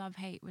real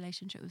love-hate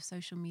relationship with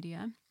social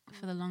media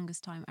for the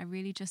longest time. I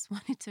really just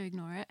wanted to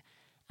ignore it.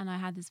 And I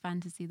had this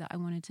fantasy that I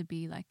wanted to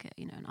be like,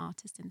 an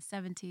artist in the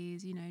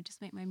 70s, just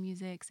make my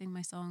music, sing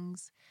my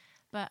songs.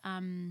 But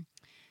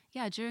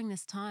yeah, during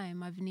this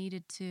time, I've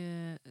needed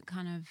to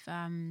kind of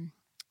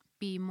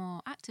be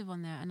more active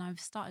on there. And I've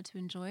started to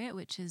enjoy it,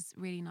 which is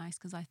really nice,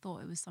 because I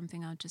thought it was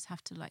something I'd just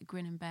have to like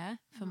grin and bear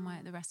for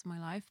the rest of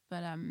my life.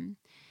 But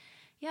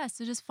yeah,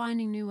 so just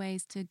finding new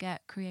ways to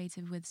get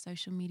creative with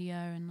social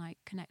media and like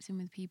connecting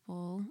with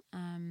people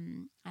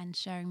and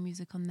sharing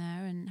music on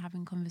there and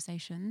having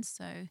conversations.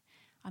 So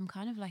I'm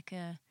kind of like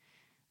a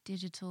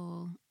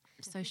digital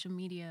social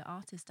media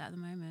artist at the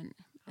moment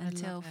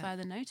until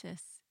further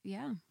notice.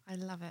 Yeah. I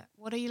love it.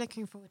 What are you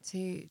looking forward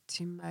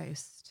to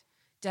most?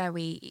 Dare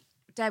we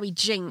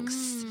jinx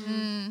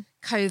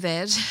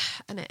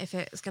COVID, and if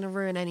it's going to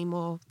ruin any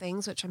more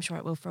things, which I'm sure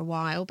it will for a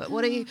while, but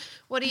what are you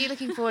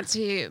looking forward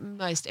to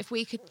most? If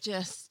we could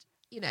just,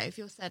 if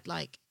you said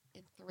like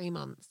in 3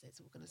 months it's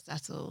all going to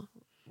settle.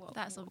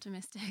 That's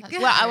optimistic.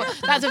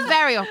 That's a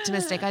very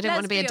optimistic. I didn't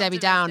want to be a Debbie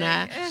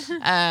Downer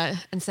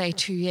and say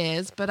 2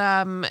 years, but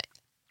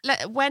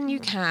when you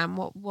can,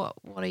 what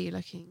are you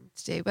looking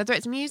to do? Whether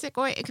it's music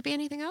or it could be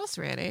anything else,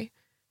 really.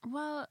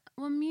 Well,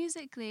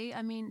 musically,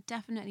 I mean,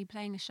 definitely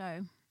playing a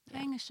show,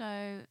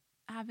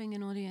 having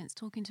an audience,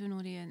 talking to an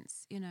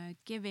audience,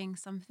 giving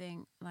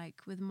something like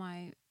with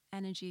my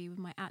energy, with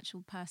my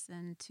actual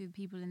person to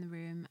people in the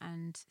room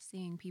and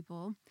seeing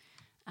people,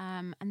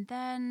 and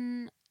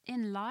then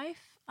in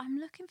life, I'm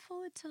looking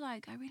forward to I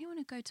really want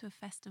to go to a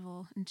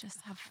festival and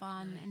just have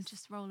fun and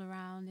just roll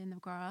around in the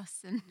grass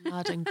and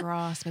mud and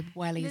grass with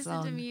wellies listen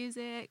on. to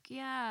music.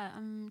 Yeah,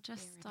 I'm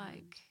just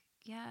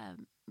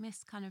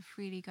miss kind of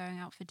freely going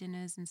out for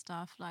dinners and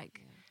stuff,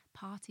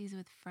 parties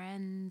with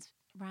friends,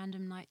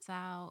 random nights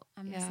out.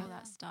 I miss all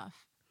that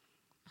stuff.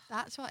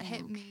 That's what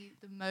hit me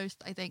the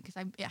most, I think,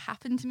 because it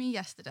happened to me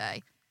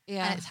yesterday.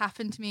 Yeah. And it's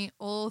happened to me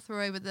all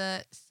through over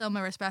the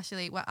summer,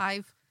 especially, where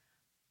I've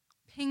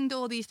pinged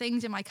all these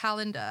things in my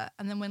calendar,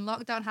 and then when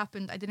lockdown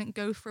happened, I didn't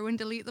go through and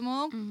delete them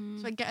all.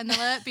 So I get an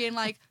alert being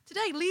like,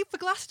 today leave for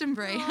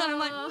Glastonbury. And I'm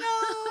like, no.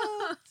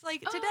 It's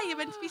like, today you're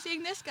meant to be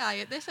seeing this guy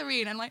at this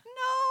arena. I'm like, no.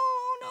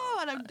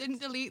 And I didn't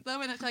delete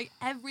them. And it's like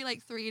every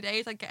 3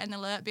 days I get an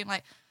alert being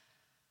like,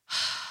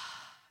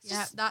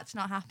 yeah, that's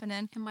not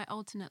happening. In my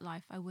alternate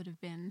life, I would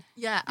have been.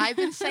 Yeah, I've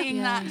been saying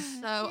that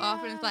so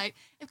often. It's like,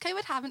 if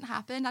COVID hadn't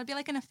happened, I'd be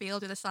in a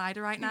field with a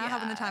cider right now,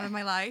 having the time of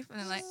my life. And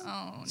then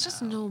it's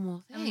just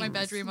normal things. I'm in my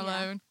bedroom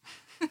alone.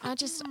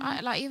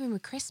 I even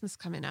with Christmas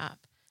coming up,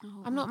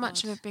 I'm not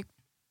much of a big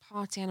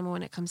party animal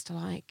when it comes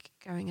to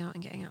going out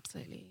and getting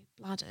absolutely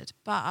bladdered.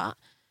 But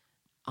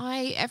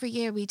every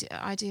year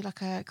I do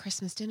a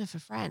Christmas dinner for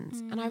friends,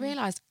 and I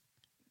realise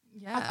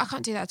I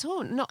can't do that at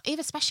all. Not even,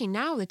 especially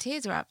now the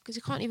tiers are up, because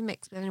you can't even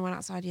mix with anyone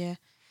outside your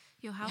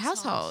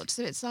household.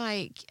 So it's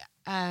I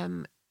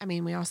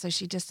mean, we are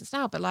socially distanced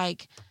now, but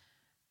looks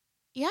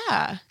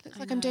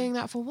like I'm doing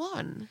that for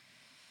one,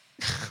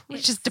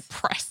 which is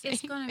depressing.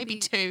 It's gonna maybe be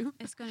 2.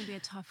 It's going to be a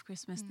tough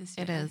Christmas this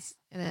year.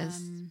 It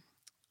is.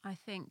 I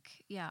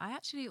think, I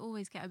actually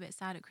always get a bit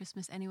sad at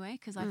Christmas anyway,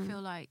 because I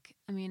feel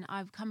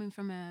I'm coming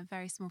from a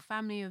very small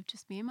family of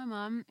just me and my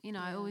mum.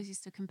 I always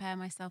used to compare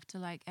myself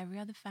to every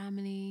other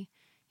family,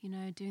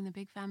 doing the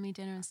big family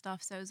dinner and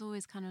stuff. So it was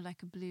always kind of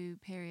a blue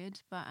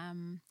period. But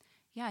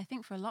I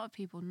think for a lot of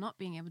people, not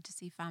being able to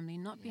see family,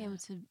 not being able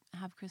to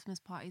have Christmas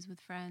parties with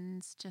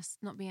friends,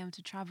 just not being able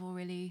to travel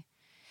really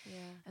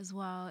as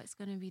well, it's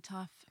going to be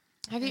tough.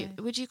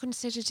 Would you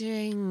consider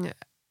doing...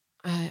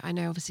 I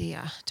know, obviously,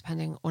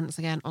 depending once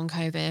again on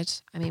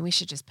COVID. I mean, we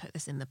should just put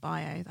this in the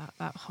bio,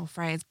 that whole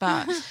phrase.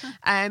 But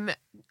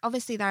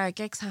obviously, there are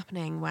gigs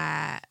happening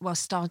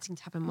starting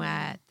to happen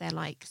where they're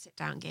sit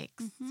down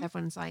gigs. So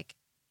everyone's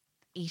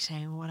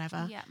eating or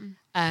whatever. Yeah.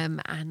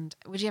 And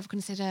would you ever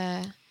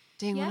consider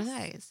doing one of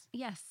those?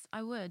 Yes,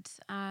 I would.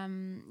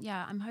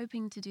 I'm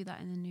hoping to do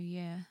that in the new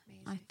year.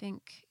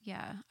 Amazing.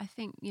 I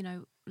think,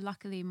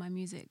 luckily my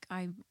music,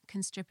 I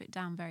can strip it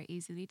down very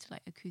easily to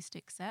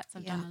acoustic sets.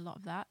 I've done a lot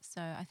of that.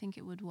 So I think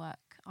it would work.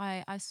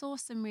 I saw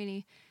some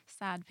really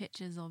sad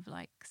pictures of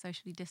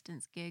socially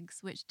distanced gigs,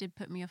 which did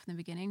put me off in the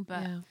beginning,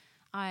 but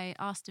I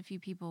asked a few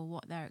people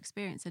what their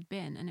experience had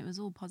been, and it was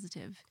all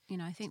positive.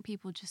 I think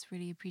people just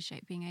really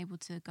appreciate being able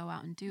to go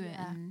out and do it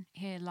and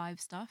hear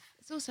live stuff.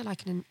 It's also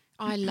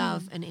I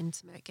love an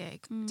intimate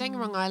gig. Don't get me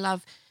wrong, I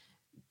love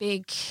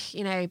big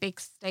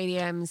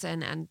stadiums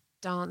and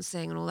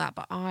dancing and all that,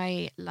 but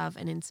I love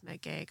an intimate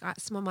gig.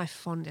 Some of my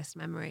fondest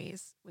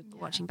memories with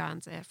watching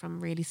bands are from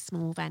really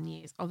small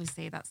venues.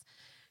 Obviously, that's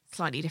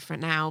slightly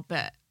different now,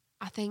 but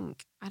I'd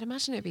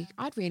imagine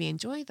I'd really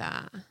enjoy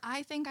that.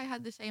 I think I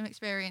had the same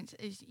experience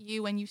as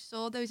you when you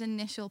saw those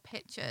initial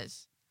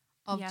pictures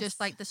of Yes. just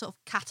like the sort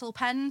of cattle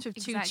pens with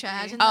two Exactly.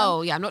 chairs in them.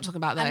 Oh yeah, I'm not talking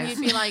about And those.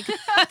 you'd be like,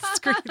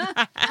 Screw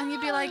that. and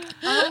you'd be like,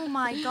 oh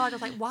my God. I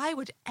was like, why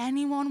would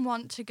anyone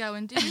want to go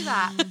and do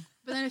that?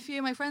 But then a few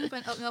of my friends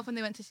went up north and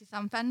they went to see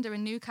Sam Fender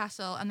in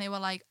Newcastle, and they were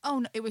like, oh,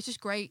 no, it was just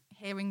great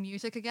hearing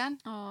music again.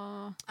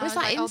 Oh, I Was was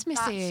that like,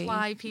 intimacy? that's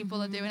why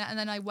people are doing it. And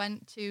then I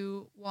went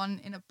to one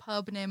in a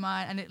pub near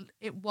mine, and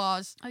it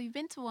was, oh, you've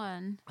been to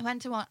one. I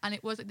went to one, and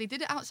it was, they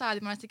did it outside.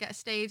 They managed to get a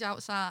stage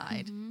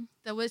outside. Mhm.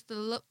 There was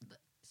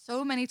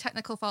so many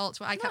technical faults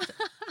where I kept,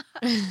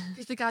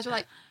 because the guys were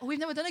like, oh, we've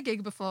never done a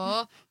gig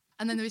before.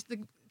 And then there was the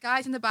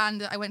guys in the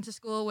band that I went to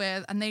school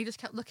with, and they just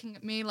kept looking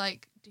at me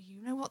like, do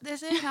you know what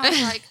this is? And I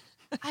was like,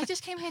 I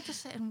just came here to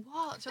sit and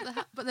watch. What the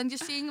hell? But then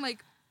just seeing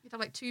like, you'd have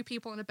like two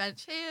people on a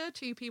bench here,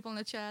 two people on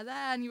a chair there,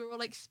 and you were all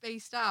like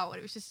spaced out. And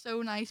it was just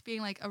so nice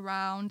being like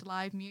around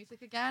live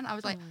music again. I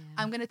was like,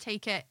 I'm going to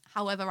take it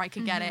however I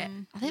can get it.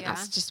 Mhm. I think Yeah.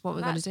 that's just what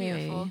we're That's going to do.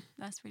 beautiful.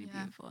 That's really Yeah.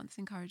 beautiful. It's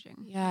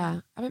encouraging. Yeah,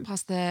 I drove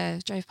past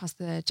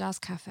the Jazz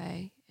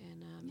Cafe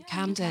in Yeah,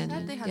 Camden you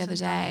said they had the other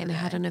some day, jazz and they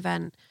had today. an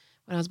event.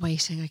 When I was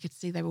waiting, I could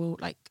see they were all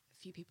like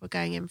a few people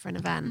going in for an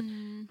event.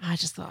 Mm. And I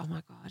just thought, oh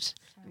my God,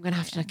 I'm going to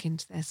have to look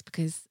into this,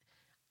 because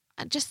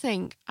I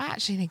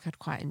actually think I'd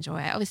quite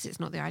enjoy it. Obviously, it's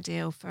not the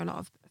ideal for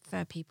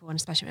people, and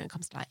especially when it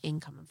comes to like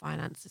income and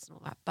finances and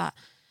all that. But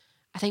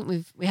I think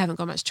we haven't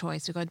got much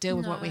choice. We've got to deal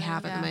with what we No,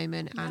 have at the yeah.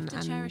 moment, We have and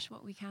to cherish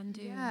what we can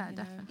do. Yeah, you know,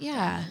 definitely.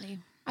 Yeah. definitely.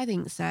 I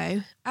think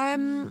so.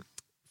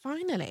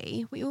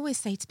 Finally, we always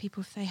say to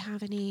people if they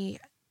have any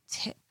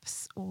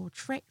tips or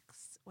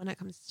tricks when it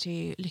comes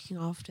to looking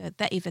after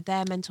either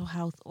their mental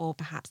health, or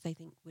perhaps they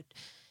think would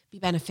be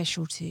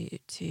beneficial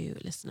to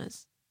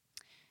listeners.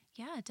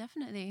 Yeah,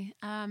 definitely.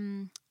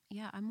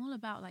 Yeah, I'm all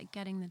about like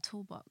getting the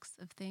toolbox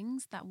of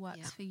things that works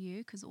Yeah. for you,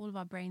 because all of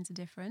our brains are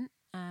different.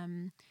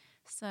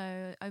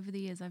 So over the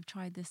years, I've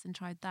tried this and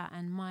tried that,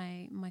 and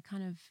my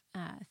kind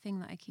of thing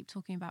that I keep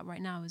talking about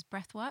right now is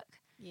breath work.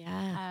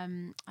 Yeah.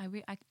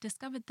 I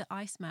discovered the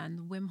Iceman,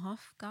 the Wim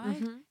Hof guy,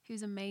 Mhm.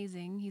 who's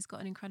amazing. He's got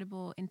an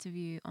incredible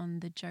interview on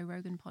the Joe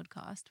Rogan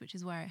podcast, which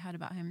is where I heard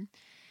about him.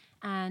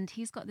 And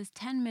he's got this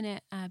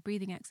 10-minute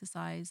breathing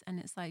exercise, and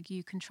it's like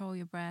you control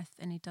your breath,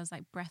 and he does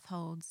like breath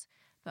holds.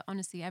 But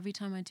honestly, every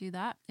time I do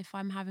that, if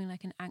I'm having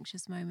like an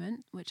anxious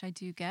moment, which I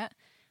do get,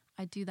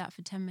 I do that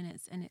for 10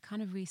 minutes and it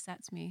kind of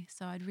resets me.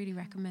 So I'd really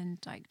recommend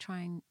like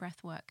trying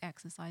breath work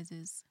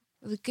exercises.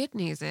 Well, the good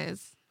news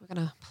is we're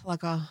gonna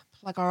plug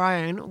our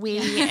own. We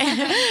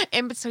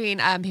in between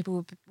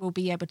people will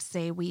be able to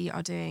see we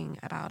are doing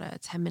about a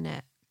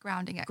 10-minute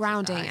Grounding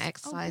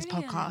exercise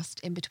brilliant. podcast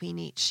in between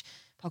each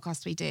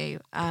podcast we do.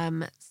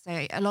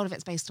 So a lot of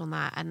it's based on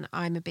that, and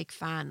I'm a big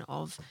fan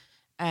of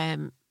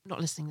not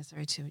listening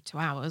necessarily to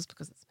hours,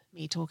 because it's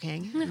me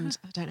talking and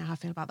I don't know how I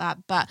feel about that,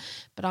 but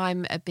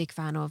I'm a big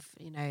fan of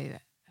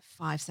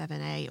 5,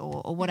 7, 8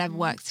 or whatever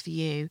works for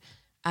you,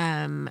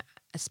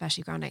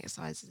 especially grounding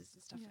exercises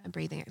and stuff and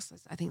breathing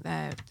exercises. I think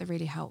they're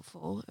really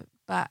helpful,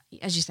 but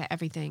as you say,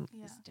 everything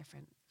is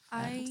different.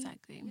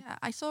 Exactly. Yeah,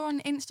 I saw on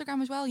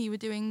Instagram as well you were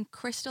doing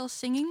crystal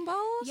singing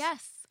bowls.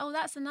 Yes. Oh,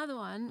 that's another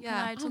one. Yeah.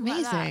 Can I talk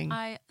Amazing.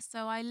 about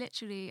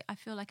that? I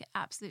feel like an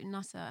absolute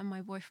nutter, and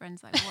my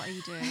boyfriend's like, "What are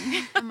you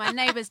doing?" And my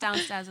neighbours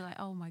downstairs are like,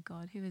 "Oh my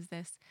God, who is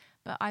this?"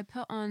 But I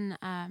put on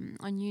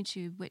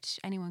YouTube, which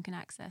anyone can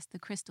access, the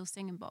crystal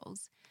singing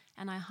bowls,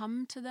 and I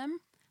hum to them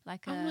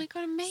like Oh my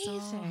God,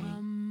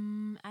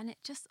 amazing. and it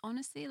just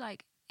honestly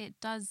like it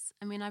does.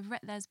 I mean, I've read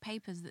there's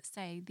papers that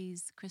say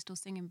these crystal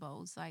singing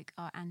bowls like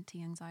are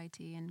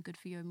anti-anxiety and good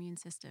for your immune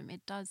system.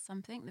 It does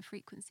something. The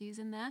frequencies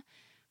in there.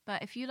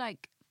 But if you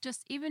like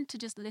just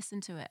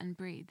listen to it and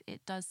breathe,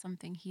 it does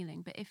something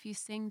healing. But if you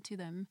sing to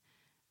them,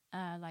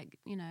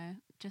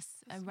 just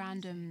a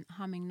random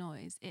humming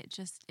noise, it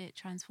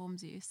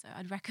transforms you. So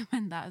I'd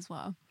recommend that as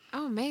well.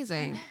 Oh,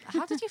 amazing.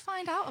 How did you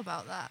find out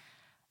about that?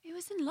 It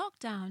was in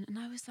lockdown, and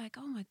I was like,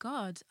 "Oh my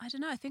God, I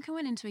don't know. I think I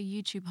went into a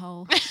YouTube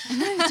hole.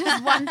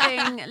 Just one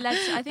thing led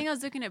to, I think I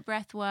was looking at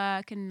breath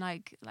work and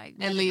like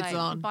It leads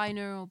on.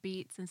 binaural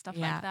beats and stuff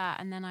Yeah. like that.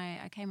 And then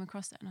I came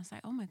across it, and I was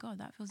like, "Oh my God,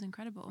 that feels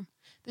incredible."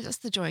 That's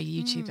the joy of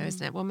YouTube, though,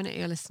 isn't it? 1 minute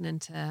you're listening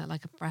to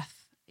like a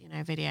breath,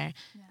 video,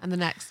 and the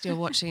next you're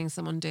watching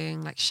someone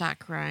doing like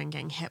chakra and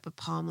getting hit with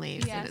palm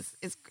leaves, and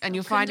it's and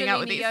you're finding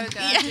out all these yoga,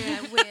 doing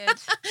it weird.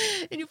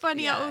 and you're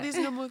finding out all these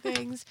normal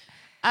things.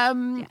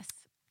 Yes.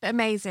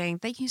 Amazing.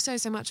 Thank you so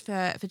much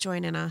for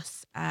joining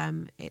us.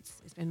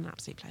 It's been an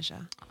absolute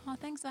pleasure. Oh,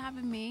 thanks for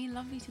having me.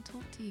 Lovely to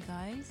talk to you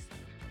guys.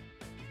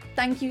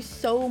 Thank you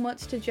so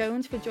much to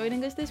Jones for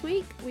joining us this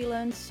week. We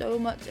learned so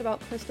much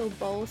about crystal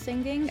bowl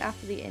singing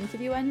after the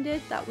interview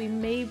ended that we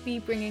may be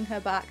bringing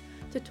her back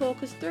to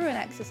talk us through an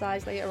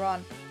exercise later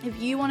on.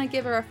 If you want to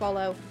give her a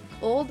follow,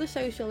 all the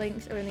social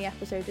links are in the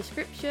episode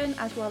description,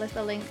 as well as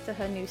the link to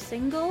her new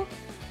single.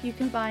 You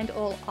can find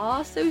all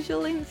our social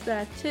links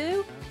there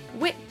too,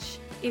 which,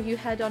 if you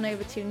head on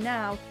over to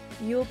now,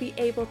 you'll be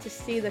able to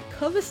see the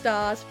cover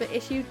stars for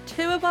issue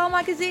 2 of our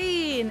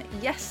magazine.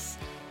 Yes,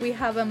 we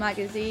have a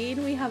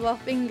magazine. We have our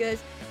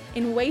fingers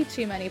in way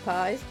too many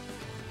pies.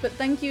 But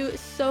thank you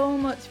so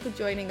much for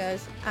joining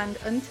us, and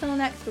until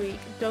next week,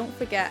 don't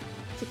forget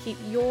to keep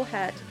your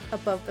head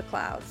above the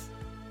clouds.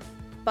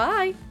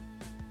 Bye!